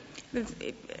day.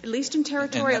 At least in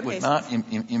territorial cases. And that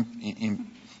would not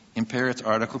impair its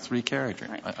Article III character.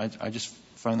 Right. I just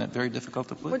find that very difficult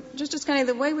to believe. Well, Justice Kennedy,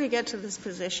 the way we get to this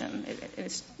position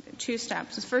is two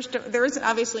steps. First, there isn't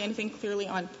obviously anything clearly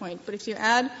on point, but if you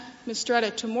add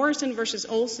Mistretta to Morrison versus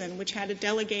Olson, which had a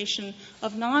delegation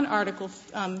of non-Article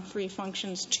III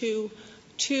functions to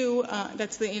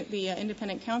that's the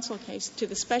independent counsel case, to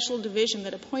the special division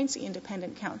that appoints the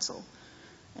independent counsel.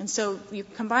 And so you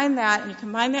combine that, and you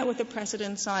combine that with the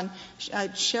precedents on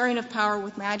sharing of power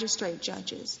with magistrate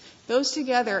judges. Those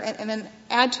together, and then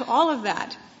add to all of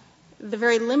that the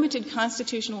very limited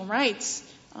constitutional rights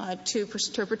to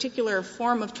a particular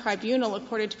form of tribunal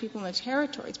accorded to people in the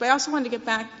territories. But I also wanted to get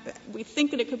back, we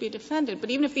think that it could be defended, but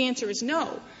even if the answer is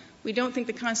no, we don't think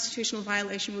the constitutional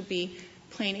violation would be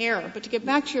plain error. But to get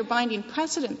back to your binding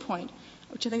precedent point,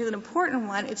 which I think is an important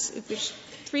one, there's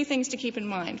three things to keep in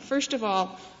mind. First of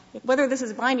all, whether this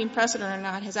is binding precedent or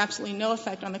not has absolutely no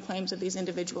effect on the claims of these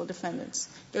individual defendants.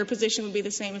 Their position would be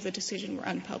the same if the decision were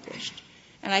unpublished.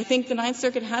 And I think the Ninth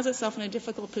Circuit has itself in a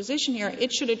difficult position here.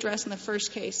 It should address in the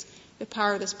first case the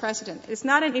power of this precedent. It's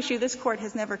not an issue this Court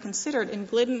has never considered. In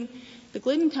the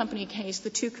Glidden Company case, the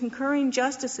two concurring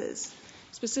justices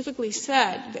specifically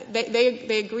said that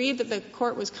they agreed that the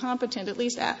Court was competent, at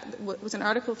least was an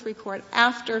Article III court,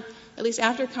 at least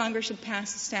after Congress had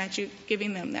passed the statute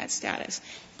giving them that status.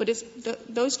 But it's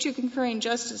those two concurring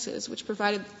justices, which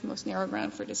provided the most narrow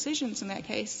ground for decisions in that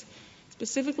case,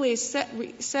 specifically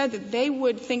said that they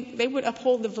would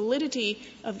uphold the validity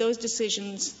of those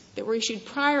decisions that were issued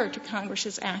prior to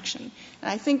Congress's action. And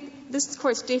I think this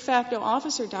Court's de facto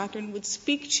officer doctrine would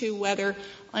speak to whether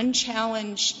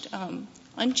unchallenged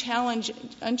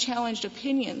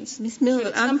opinions Ms. Miller,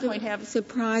 at some point have. I'm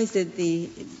surprised at the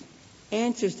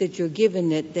answers that you're given,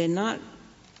 that they're not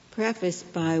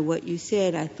prefaced by what you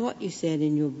said, I thought you said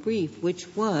in your brief, which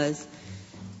was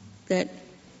that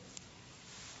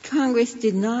Congress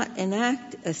did not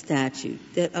enact a statute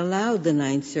that allowed the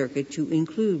Ninth Circuit to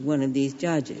include one of these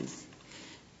judges.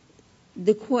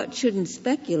 The Court shouldn't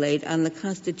speculate on the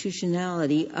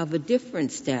constitutionality of a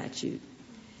different statute.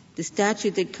 The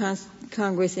statute that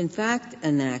Congress in fact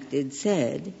enacted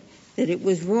said that it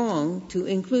was wrong to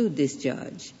include this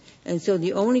judge. And so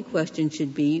the only question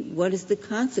should be, what is the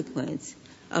consequence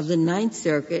of the Ninth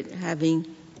Circuit having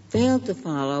failed to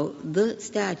follow the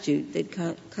statute that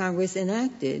Congress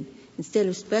enacted, instead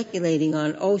of speculating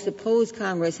on, suppose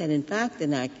Congress had in fact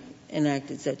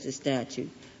enacted such a statute.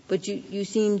 But you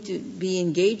seem to be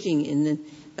engaging in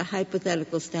the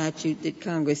hypothetical statute that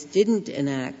Congress didn't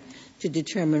enact to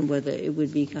determine whether it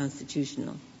would be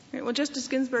constitutional. Right. Well, Justice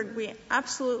Ginsburg, we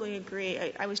absolutely agree.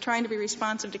 I was trying to be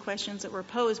responsive to questions that were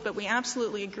posed, but we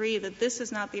absolutely agree that this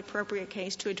is not the appropriate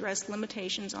case to address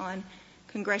limitations on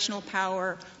congressional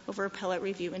power over appellate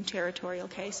review in territorial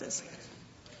cases.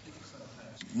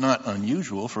 Not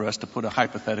unusual for us to put a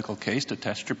hypothetical case to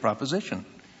test your proposition.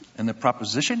 And the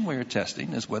proposition we're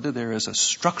testing is whether there is a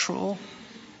structural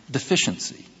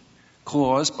deficiency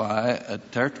caused by a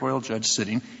territorial judge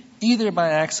sitting either by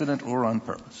accident or on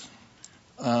purpose.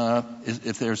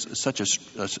 If there's such a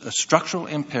structural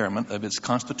impairment of its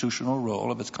constitutional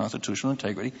role, of its constitutional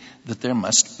integrity, that there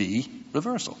must be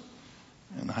reversal.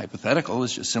 And the hypothetical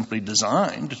is just simply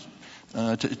designed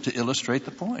to illustrate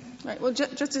the point. Right. Well,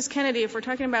 Justice Kennedy, if we're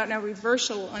talking about now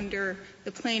reversal under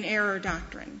the plain error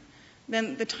doctrine,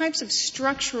 then the types of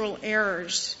structural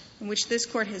errors in which this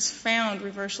Court has found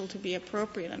reversal to be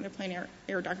appropriate under plain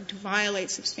error doctrine to violate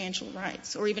substantial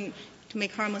rights, or even to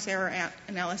make harmless error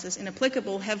analysis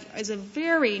inapplicable, is a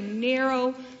very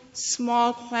narrow,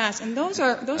 small class. And those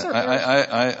are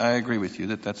I agree with you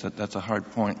that that's a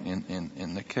hard point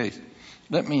in the case.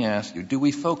 Let me ask you, do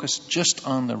we focus just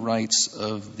on the rights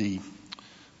of the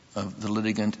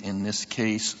litigant in this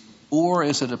case, or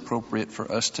is it appropriate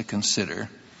for us to consider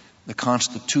the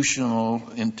constitutional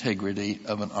integrity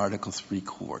of an Article III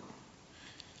court?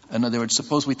 In other words,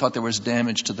 suppose we thought there was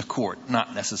damage to the court,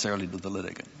 not necessarily to the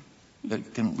litigant.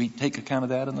 Can we take account of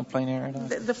that in the plain error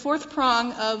analysis? The fourth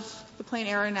prong of the plain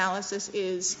error analysis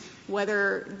is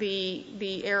whether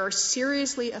the error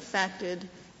seriously affected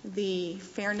the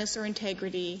fairness or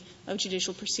integrity of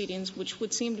judicial proceedings, which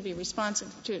would seem to be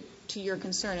responsive to your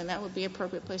concern, and that would be an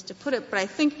appropriate place to put it. But I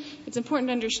think it's important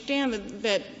to understand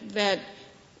that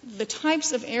the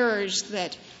types of errors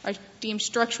that are deemed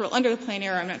structural under the plain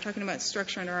error — I'm not talking about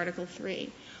structure under Article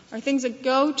III — are things that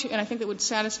go to, and I think that would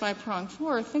satisfy prong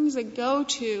 4, things that go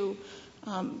to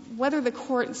whether the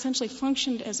court essentially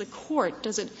functioned as a court.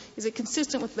 Is it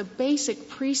consistent with the basic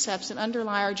precepts that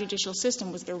underlie our judicial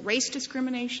system? Was there race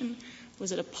discrimination?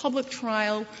 Was it a public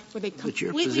trial? Were they completely But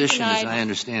your position, denied? as I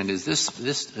understand, is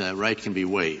this right can be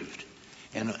waived.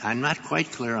 And I'm not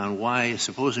quite clear on why,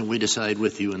 supposing we decide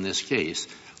with you in this case,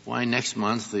 why next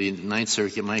month the Ninth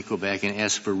Circuit might go back and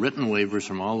ask for written waivers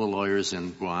from all the lawyers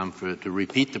in Guam to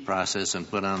repeat the process and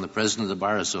put on the President of the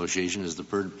Bar Association as the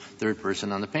third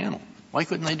person on the panel. Why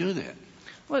couldn't they do that?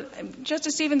 Well,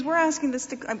 Justice Stevens, we're asking this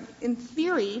to — in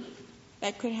theory,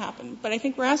 that could happen. But I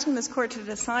think we're asking this Court to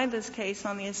decide this case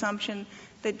on the assumption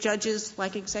that judges,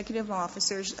 like executive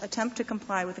officers, attempt to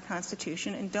comply with the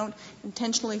Constitution and don't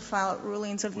intentionally file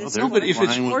rulings of this sort. But if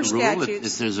it's or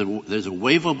statutes. There's a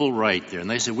waivable right there. And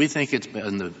they say, we think it's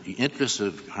in the interest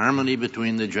of harmony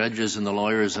between the judges and the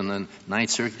lawyers and the Ninth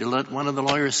Circuit to let one of the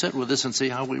lawyers sit with us and see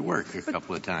how we work a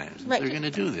couple of times. Right. They're going to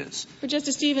do this. But,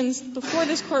 Justice Stevens, before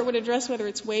this Court would address whether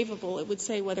it's waivable, it would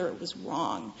say whether it was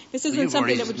wrong. This isn't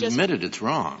something that would just — You've already admitted it's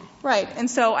wrong. Right. And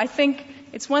so I think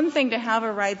it's one thing to have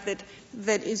a right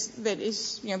that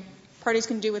is, you know, parties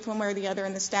can do with one way or the other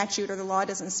and the statute or the law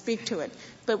doesn't speak to it.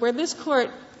 But where this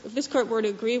Court, if this Court were to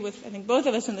agree with, I think, both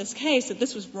of us in this case that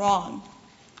this was wrong,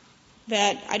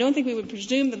 that I don't think we would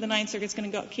presume that the Ninth Circuit's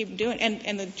going to keep doing it,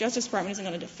 and the Justice Department isn't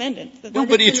going to defend it. No,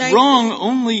 but it's wrong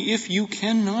only if you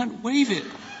cannot waive it.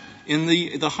 And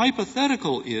the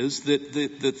hypothetical is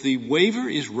that the waiver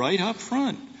is right up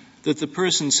front, that the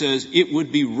person says, it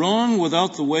would be wrong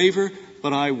without the waiver,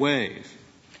 but I waive.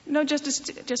 No,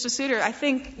 Justice Souter, I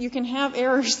think you can have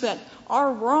errors that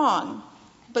are wrong,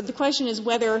 but the question is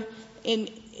whether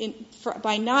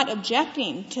by not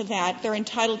objecting to that, they're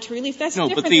entitled to relief. That's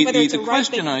different than whether it's a right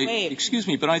they can waive. Excuse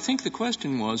me, but I think the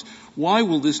question was, why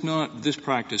will this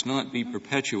practice not be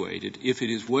perpetuated if it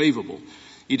is waivable?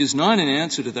 It is not an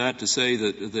answer to that to say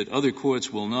that other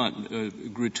courts will not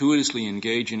gratuitously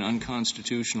engage in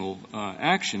unconstitutional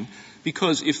action,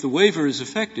 because if the waiver is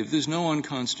effective, there's no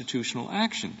unconstitutional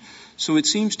action. So it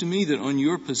seems to me that on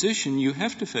your position, you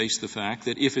have to face the fact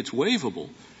that if it's waivable,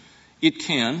 it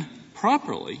can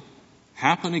properly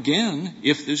happen again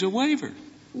if there's a waiver.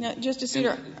 No, Justice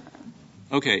Souter.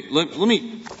 Okay, let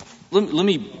me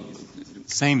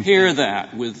pair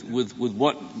that with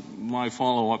what my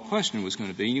follow-up question was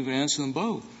going to be. You can answer them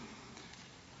both.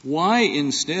 Why,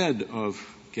 instead of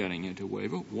getting into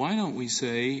waiver, why don't we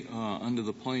say under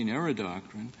the plain error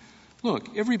doctrine,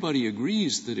 look, everybody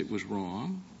agrees that it was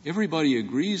wrong, everybody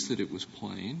agrees that it was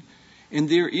plain, and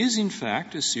there is, in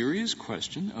fact, a serious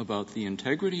question about the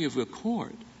integrity of a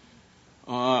court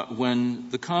when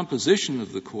the composition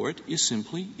of the court is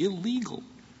simply illegal.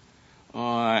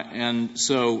 And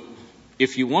so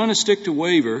if you want to stick to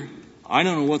waiver, I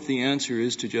don't know what the answer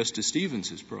is to Justice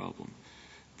Stevens's problem.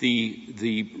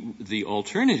 The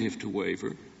alternative to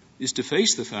waiver is to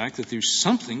face the fact that there's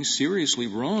something seriously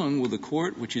wrong with a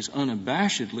court which is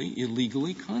unabashedly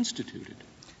illegally constituted.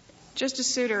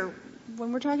 Justice Souter,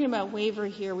 when we're talking about waiver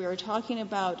here, we are talking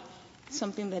about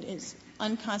something that is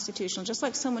unconstitutional. Just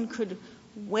like someone could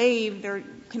waive their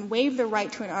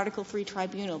right to an Article III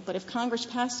tribunal, but if Congress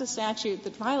passed a statute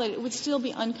that violated it, it would still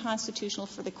be unconstitutional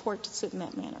for the court to sit in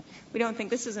that manner. We don't think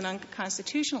this is an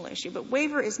unconstitutional issue, but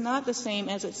waiver is not the same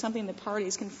as it's something that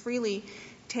parties can freely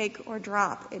take or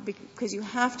drop, because you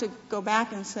have to go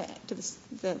back and say to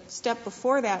the step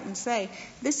before that and say,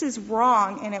 this is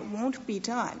wrong and it won't be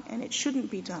done and it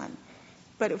shouldn't be done.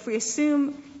 But if we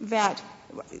assume that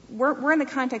we're in the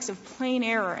context of plain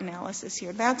error analysis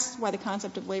here. That's why the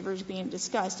concept of waiver is being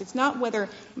discussed. It's not whether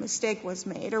a mistake was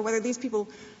made or whether these people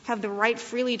have the right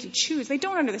freely to choose. They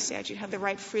don't, under the statute, have the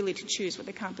right freely to choose what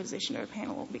the composition of a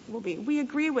panel will be. We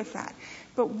agree with that.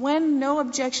 But when no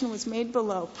objection was made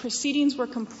below, proceedings were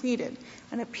completed,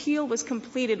 an appeal was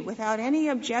completed without any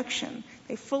objection,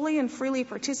 they fully and freely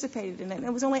participated in it, and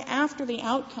it was only after the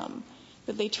outcome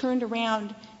that they turned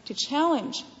around to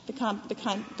challenge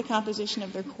the composition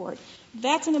of their court.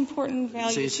 That's an important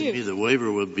value, too. It seems to me the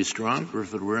waiver would be stronger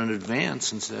if it were in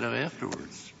advance instead of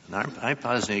afterwards. And I'm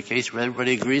positing a case where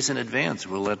everybody agrees in advance.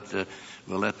 We'll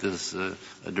let this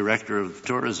director of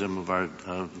tourism of our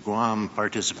Guam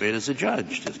participate as a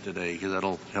judge today, because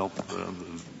that'll help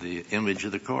the image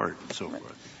of the court and so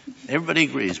forth. Everybody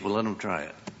agrees. We'll let them try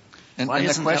it. Why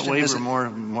isn't that waiver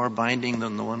more binding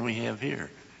than the one we have here?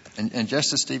 And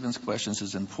Justice Stevens' questions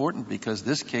is important because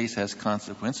this case has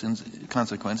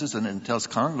consequences, and it tells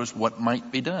Congress what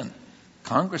might be done.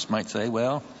 Congress might say,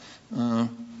 well,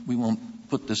 we won't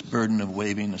put this burden of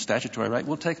waiving the statutory right.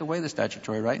 We'll take away the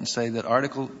statutory right and say that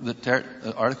Article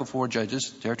 4 judges,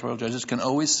 territorial judges, can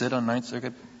always sit on Ninth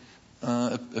Circuit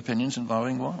opinions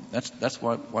involving Guam. That's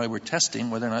why we're testing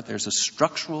whether or not there's a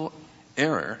structural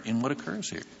error in what occurs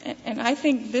here. And I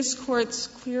think this Court's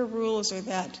clear rules are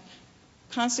that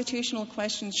constitutional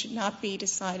questions should not be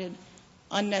decided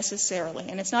unnecessarily.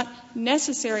 And it's not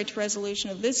necessary to resolution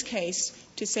of this case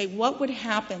to say what would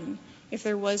happen if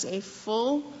there was a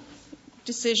full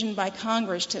decision by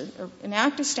Congress to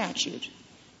enact a statute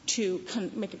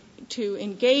to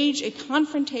engage a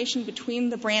confrontation between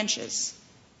the branches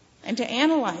and to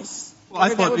analyze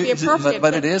whether that would be appropriate.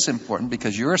 But it is important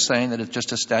because you're saying that it's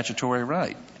just a statutory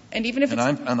right. And even if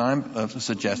I'm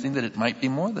suggesting that it might be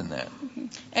more than that. Mm-hmm.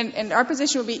 And our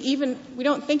position would be we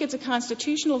don't think it's a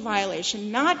constitutional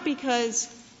violation, not because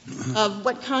of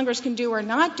what Congress can do or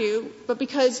not do, but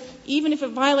because even if it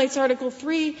violates Article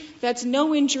 3, that's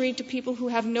no injury to people who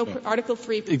have no Article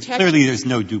 3 protection. Clearly there's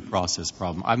no due process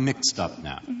problem. I'm mixed up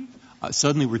now. Mm-hmm.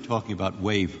 Suddenly we're talking about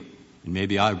waiver. And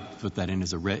maybe I put that in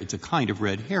as it's a kind of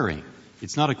red herring.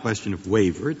 It's not a question of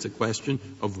waiver. It's a question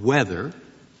of whether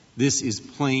this is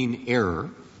plain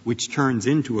error, which turns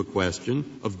into a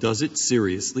question of does it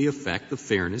seriously affect the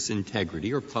fairness,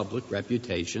 integrity, or public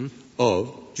reputation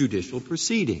of judicial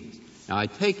proceedings. Now, I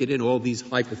take it in all these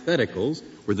hypotheticals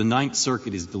where the Ninth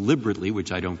Circuit is deliberately,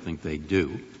 which I don't think they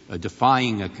do,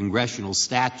 defying a congressional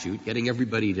statute, getting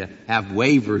everybody to have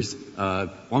waivers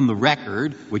on the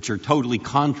record, which are totally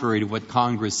contrary to what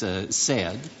Congress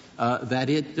said, that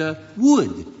it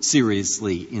would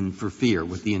seriously interfere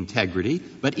with the integrity.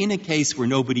 But in a case where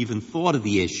nobody even thought of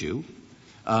the issue,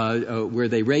 where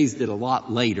they raised it a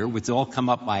lot later, which all come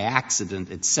up by accident,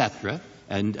 et cetera,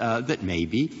 and that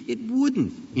maybe it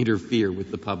wouldn't interfere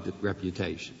with the public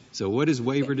reputation. So what is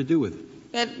waiver to do with it?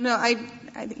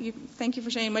 Thank you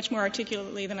for saying much more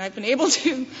articulately than I've been able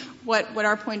to what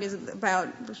our point is about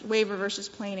waiver versus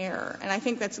plain error. And I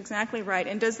think that's exactly right.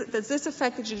 And does this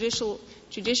affect the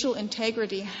judicial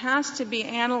integrity has to be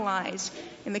analyzed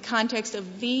in the context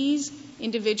of these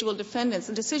individual defendants.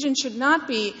 The decision should not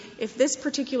be if this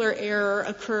particular error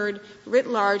occurred writ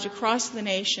large across the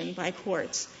nation by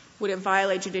courts, would it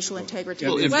violate judicial integrity?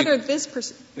 Whether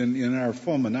this in our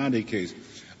Fulminante case,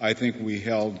 I think we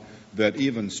held that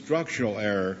even structural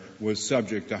error was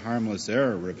subject to harmless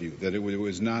error review, that it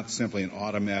was not simply an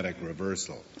automatic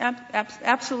reversal.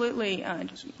 Absolutely,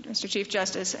 Mr. Chief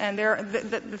Justice. And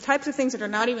the types of things that are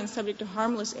not even subject to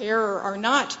harmless error are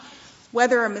not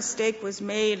whether a mistake was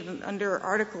made under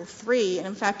Article 3. And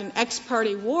in fact, in ex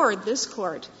parte ward, this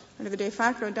Court, under the de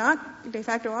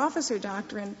facto officer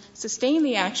doctrine, sustained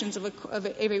the actions of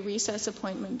a recess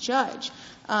appointment judge.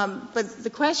 But the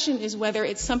question is whether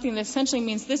it's something that essentially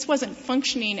means this wasn't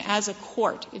functioning as a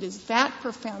court. It is that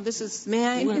profound. May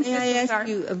I ask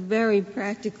you a very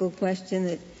practical question?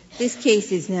 That this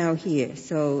case is now here,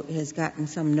 so it has gotten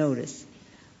some notice.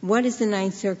 What is the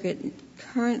Ninth Circuit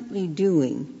currently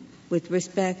doing with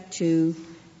respect to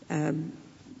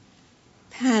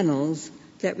panels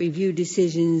that review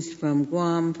decisions from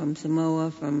Guam, from Samoa,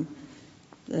 from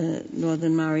the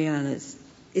Northern Marianas?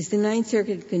 Is the Ninth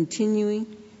Circuit continuing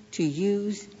to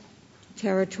use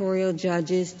territorial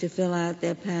judges to fill out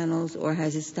their panels, or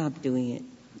has it stopped doing it?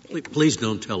 Please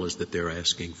don't tell us that they're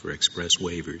asking for express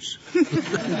waivers.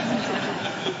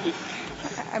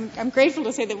 I'm grateful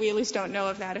to say that we at least don't know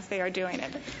of that if they are doing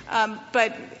it.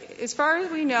 But as far as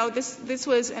we know, this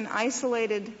was an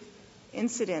isolated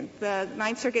incident. The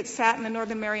Ninth Circuit sat in the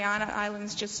Northern Mariana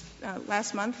Islands just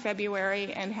last month,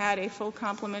 February, and had a full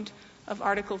complement of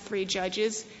Article 3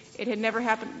 judges. It had never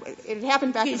happened. It had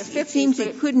happened back in the 50s. It seems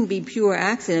it couldn't be pure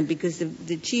accident because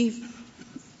the chief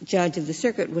judge of the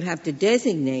circuit would have to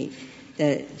designate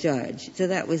the judge. So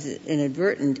that was an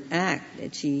inadvertent act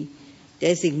that she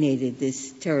designated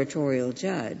this territorial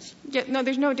judge. Yeah, no,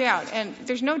 there's no doubt. And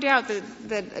there's no doubt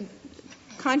that a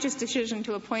conscious decision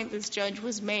to appoint this judge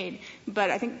was made. But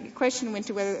I think the question went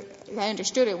to whether, I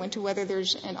understood it, went to whether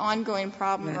there's an ongoing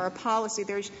problem or a policy.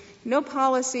 There's no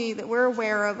policy that we're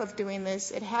aware of doing this.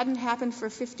 It hadn't happened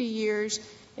for 50 years.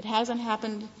 It hasn't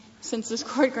happened since this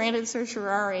Court granted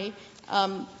certiorari.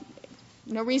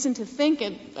 No reason to think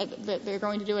that they're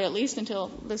going to do it at least until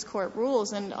this Court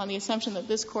rules, and on the assumption that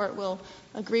this Court will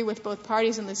agree with both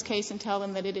parties in this case and tell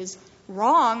them that it is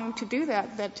wrong to do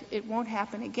that it won't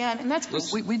happen again. And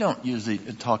that's we don't usually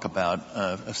talk about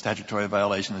a statutory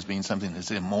violation as being something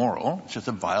that's immoral. It's just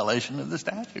a violation of the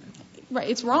statute. Right.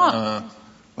 It's wrong.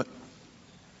 But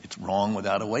it's wrong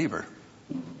without a waiver.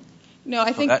 No,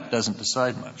 I think that doesn't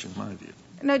decide much, in my view.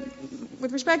 No,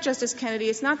 with respect, Justice Kennedy,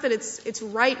 it's not that it's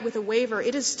right with a waiver.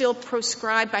 It is still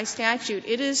proscribed by statute.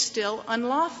 It is still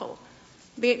unlawful.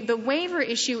 The waiver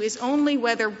issue is only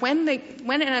whether when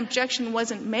an objection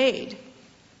wasn't made,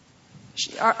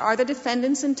 are the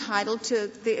defendants entitled to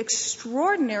the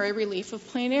extraordinary relief of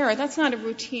plain error. That's not a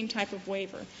routine type of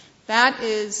waiver. That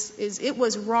is it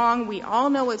was wrong. We all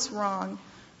know it's wrong.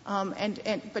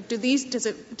 But did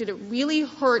it really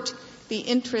hurt the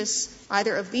interests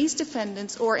either of these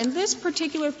defendants or in this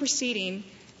particular proceeding,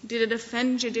 did it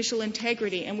offend judicial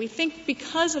integrity? And we think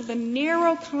because of the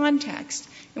narrow context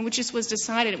in which this was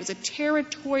decided, it was a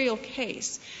territorial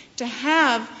case, to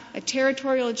have a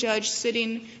territorial judge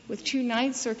sitting with two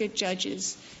Ninth Circuit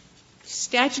judges,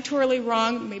 statutorily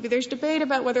wrong. Maybe there's debate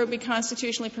about whether it would be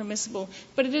constitutionally permissible,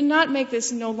 but it did not make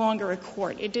this no longer a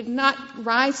court. It did not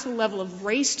rise to the level of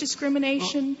race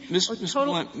discrimination. Well, Ms.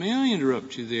 Blunt, may I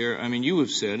interrupt you there? I mean, you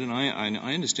have said, and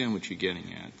I understand what you're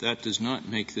getting at, that does not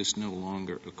make this no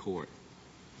longer a court.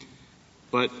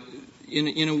 But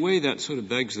in a way that sort of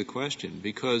begs the question,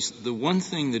 because the one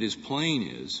thing that is plain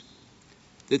is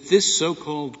that this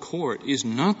so-called court is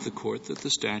not the court that the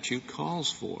statute calls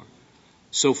for.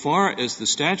 So far as the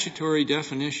statutory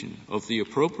definition of the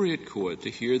appropriate court to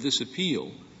hear this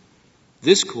appeal,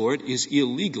 this court is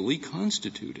illegally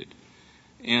constituted.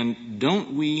 And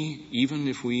don't we, even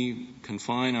if we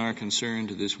confine our concern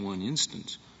to this one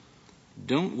instance,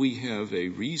 don't we have a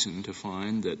reason to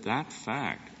find that that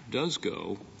fact does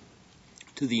go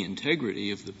to the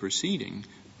integrity of the proceeding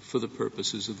for the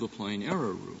purposes of the plain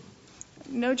error rule?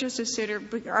 No, Justice Souter,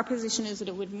 but our position is that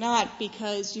it would not,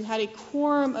 because you had a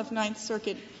quorum of Ninth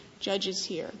Circuit judges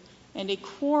here, and a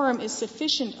quorum is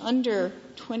sufficient under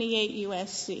 28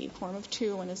 U.S.C., quorum of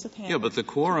two when it's a panel. Yeah, but the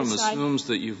quorum assumes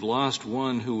that you've lost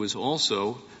one who is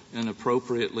also an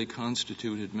appropriately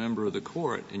constituted member of the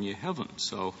court, and you haven't.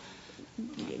 So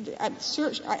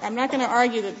I'm not going to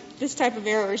argue that this type of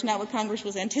error is not what Congress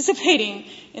was anticipating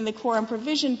in the quorum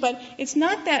provision, but it's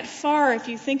not that far if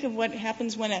you think of what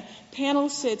happens when a panel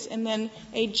sits and then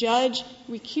a judge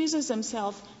recuses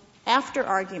himself after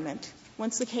argument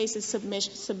once the case is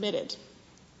submitted.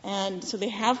 And so they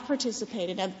have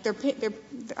participated. Now,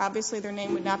 obviously their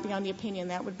name would not be on the opinion.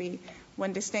 That would be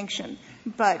one distinction.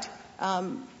 But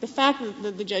the fact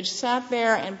that the judge sat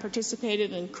there and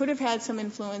participated and could have had some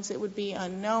influence, it would be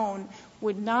unknown,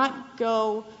 would not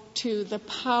go to the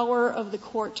power of the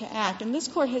court to act. And this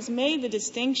Court has made the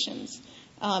distinctions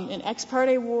in Ex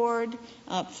parte Ward,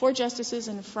 4 justices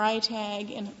in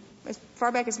Freitag, and as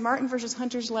far back as Martin v.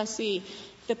 Hunter's lessee,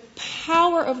 the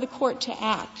power of the court to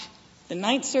act, the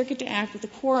Ninth Circuit to act with the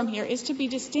quorum here, is to be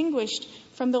distinguished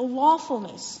from the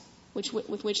lawfulness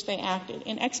with which they acted.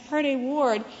 In Ex parte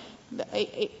Ward,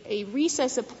 a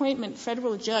recess appointment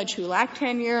federal judge who lacked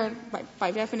tenure,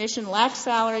 by definition lacked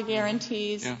salary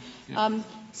guarantees,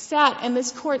 sat, and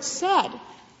this Court said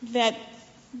that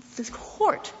the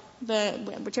court,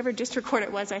 whichever district court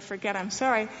it was, I forget, I'm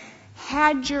sorry,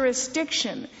 had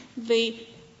jurisdiction. The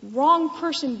wrong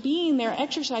person being there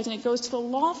exercising it goes to the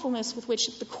lawfulness with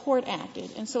which the court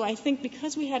acted. And so I think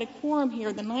because we had a quorum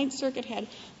here, the Ninth Circuit had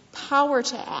power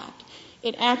to act.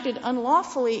 It acted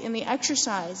unlawfully in the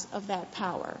exercise of that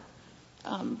power.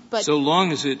 But so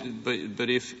long as but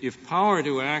if power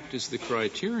to act is the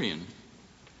criterion,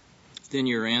 then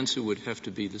your answer would have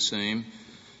to be the same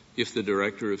if the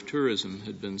Director of Tourism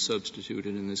had been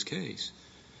substituted in this case.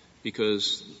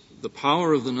 Because the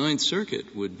power of the Ninth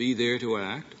Circuit would be there to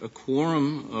act, a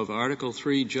quorum of Article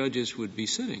III judges would be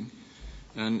sitting,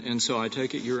 and so I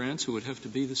take it your answer would have to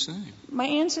be the same. My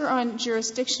answer on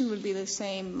jurisdiction would be the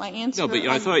same. My answer No, but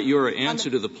I thought your answer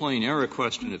to the plain error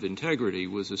question of integrity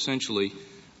was essentially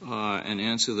an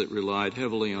answer that relied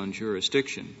heavily on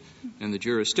jurisdiction. And the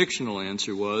jurisdictional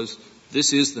answer was,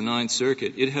 this is the Ninth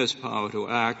Circuit. It has power to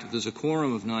act. There's a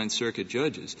quorum of Ninth Circuit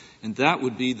judges. And that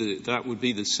would be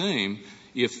the same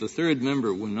if the third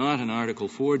member were not an Article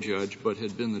IV judge but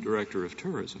had been the Director of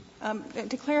Tourism.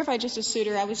 To clarify, Justice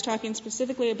Souter, I was talking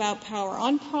specifically about power.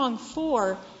 On prong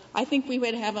 4, I think we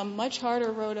would have a much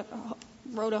harder road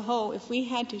to hoe if we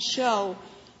had to show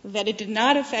that it did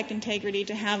not affect integrity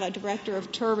to have a Director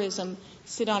of Tourism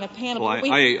sit on a panel. Well,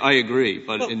 I agree,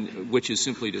 but which is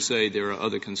simply to say there are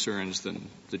other concerns than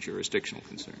the jurisdictional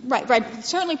concern. Right.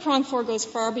 Certainly prong 4 goes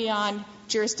far beyond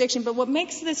jurisdiction, but what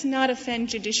makes this not offend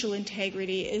judicial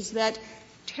integrity is that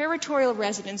territorial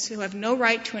residents who have no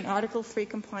right to an Article III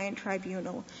compliant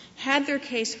tribunal had their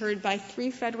case heard by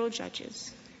 3 federal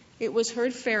judges. It was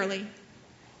heard fairly.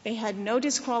 They had no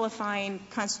disqualifying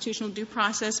constitutional due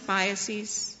process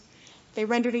biases. They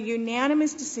rendered a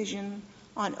unanimous decision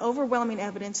on overwhelming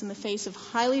evidence in the face of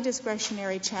highly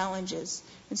discretionary challenges.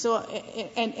 And so,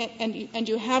 and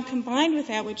you have combined with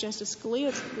that what Justice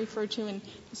Scalia referred to in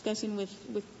discussing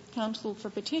with counsel for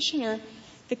petitioner,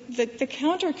 the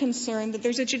counter concern that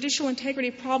there's a judicial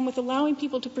integrity problem with allowing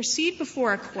people to proceed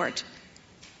before a court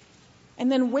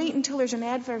and then wait until there's an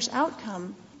adverse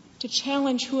outcome to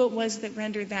challenge who it was that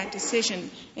rendered that decision.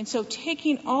 And so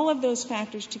taking all of those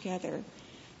factors together,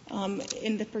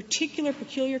 in the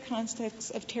peculiar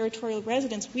context of territorial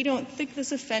residence, we don't think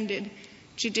this offended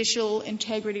judicial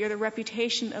integrity or the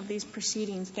reputation of these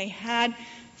proceedings. They had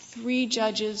 3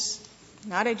 judges,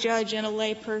 not a judge and a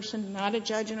lay person, not a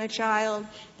judge and a child.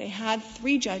 They had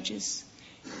 3 judges.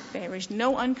 There was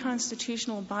no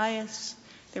unconstitutional bias.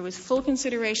 There was full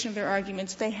consideration of their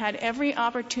arguments. They had every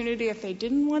opportunity, if they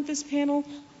didn't want this panel,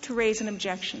 to raise an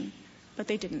objection, but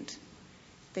they didn't.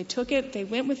 They took it, they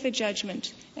went with the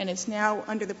judgment, and it's now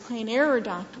under the plain error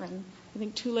doctrine, I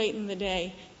think too late in the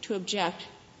day, to object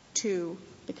to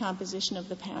the composition of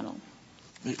the panel.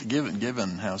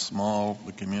 Given how small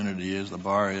the community is, the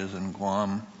bar is in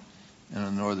Guam and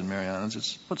in the Northern Marianas,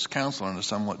 it puts counsel in a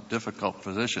somewhat difficult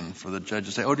position for the judge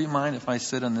to say, do you mind if I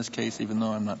sit on this case even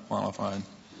though I'm not qualified?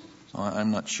 So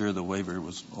I'm not sure the waiver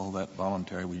was all that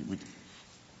voluntary.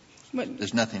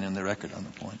 There's nothing in the record on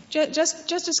the point.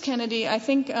 Justice Kennedy, I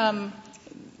think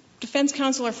defense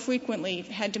counsel are frequently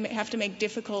have to make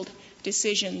difficult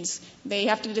decisions. They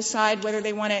have to decide whether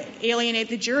they want to alienate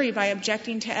the jury by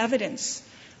objecting to evidence.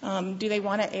 Do they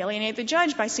want to alienate the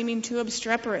judge by seeming too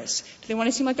obstreperous? Do they want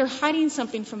to seem like they're hiding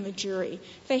something from the jury?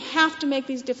 They have to make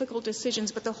these difficult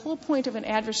decisions, but the whole point of an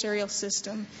adversarial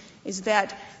system is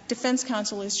that defense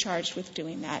counsel is charged with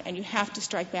doing that, and you have to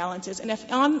strike balances. And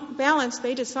if on balance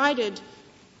they decided,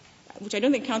 which I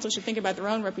don't think counsel should think about their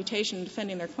own reputation in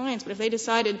defending their clients, but if they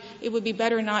decided it would be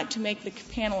better not to make the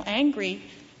panel angry,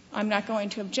 I'm not going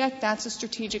to object, that's a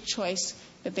strategic choice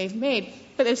that they've made.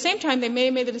 But at the same time, they may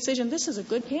have made the decision, this is a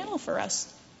good panel for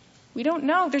us. We don't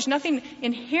know. There's nothing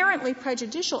inherently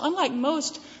prejudicial, unlike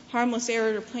most harmless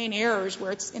error or plain errors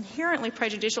where it's inherently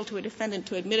prejudicial to a defendant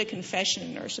to admit a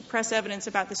confession or suppress evidence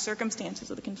about the circumstances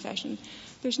of the confession.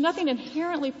 There's nothing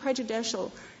inherently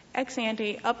prejudicial ex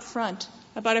ante up front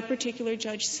about a particular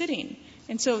judge sitting.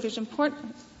 And so there's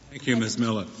important... Thank you, Ms.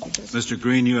 Miller. Mr.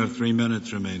 Green, you have 3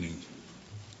 minutes remaining.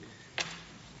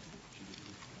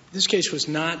 This case was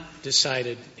not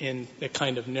decided in a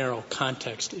kind of narrow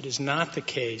context. It is not the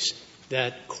case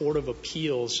that Court of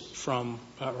Appeals from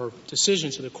or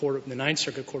decisions of the Ninth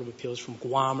Circuit Court of Appeals from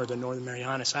Guam or the Northern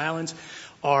Marianas Islands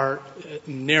are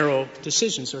narrow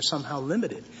decisions or somehow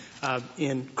limited.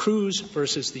 In Cruz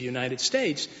versus the United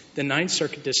States, the Ninth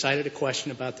Circuit decided a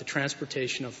question about the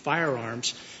transportation of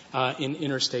firearms in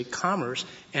interstate commerce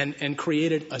and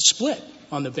created a split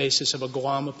on the basis of a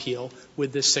Guam appeal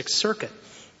with the Sixth Circuit.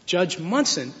 Judge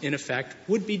Munson, in effect,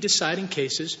 would be deciding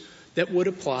cases that would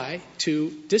apply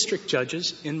to district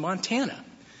judges in Montana.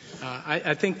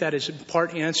 I think that is in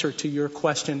part answer to your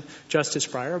question, Justice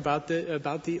Breyer, about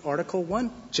the Article I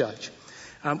judge.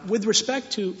 With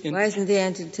respect to... Why isn't the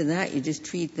answer to that? You just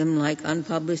treat them like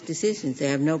unpublished decisions.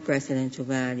 They have no precedential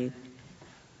value.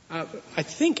 I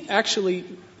think, actually,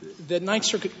 the Ninth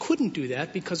Circuit couldn't do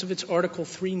that because of its Article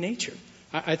III nature.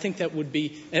 I think that would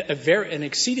be an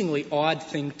exceedingly odd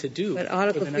thing to do. But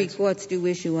Article III courts do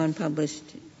issue unpublished,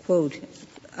 quote,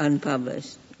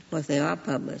 unpublished. Of course, they are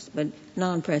published, but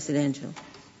non-precedential.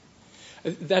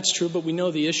 That's true, but we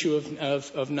know the issue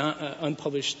of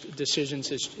unpublished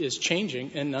decisions is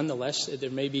changing, and nonetheless, there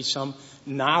may be some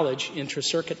knowledge,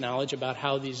 intra-circuit knowledge, about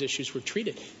how these issues were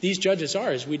treated. These judges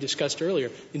are, as we discussed earlier,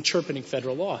 interpreting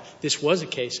federal law. This was a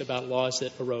case about laws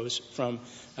that arose from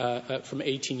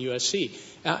 18 U.S.C.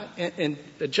 And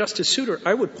Justice Souter,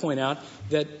 I would point out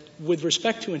that with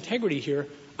respect to integrity here,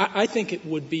 I think it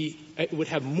would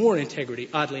have more integrity,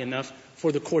 oddly enough,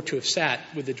 for the court to have sat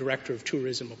with the Director of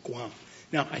Tourism of Guam.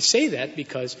 Now, I say that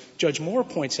because Judge Moore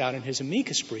points out in his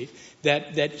amicus brief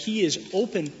that he is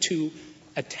open to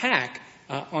attack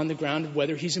on the ground of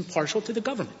whether he's impartial to the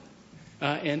government.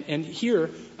 And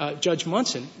here, Judge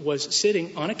Munson was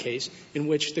sitting on a case in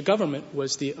which the government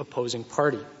was the opposing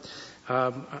party.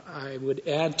 I would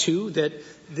add, too, that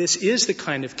this is the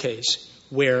kind of case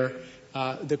where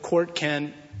the court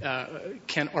can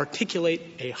articulate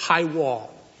a high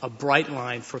wall, a bright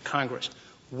line for Congress.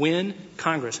 When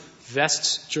Congress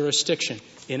vests jurisdiction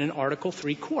in an Article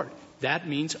III court, that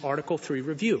means Article III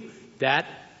review. That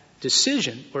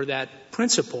decision or that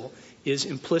principle is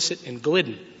implicit in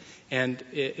Glidden. And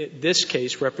this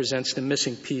case represents the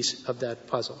missing piece of that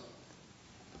puzzle.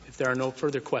 If there are no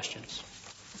further questions.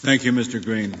 Thank you, Mr.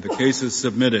 Green. The case is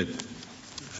submitted.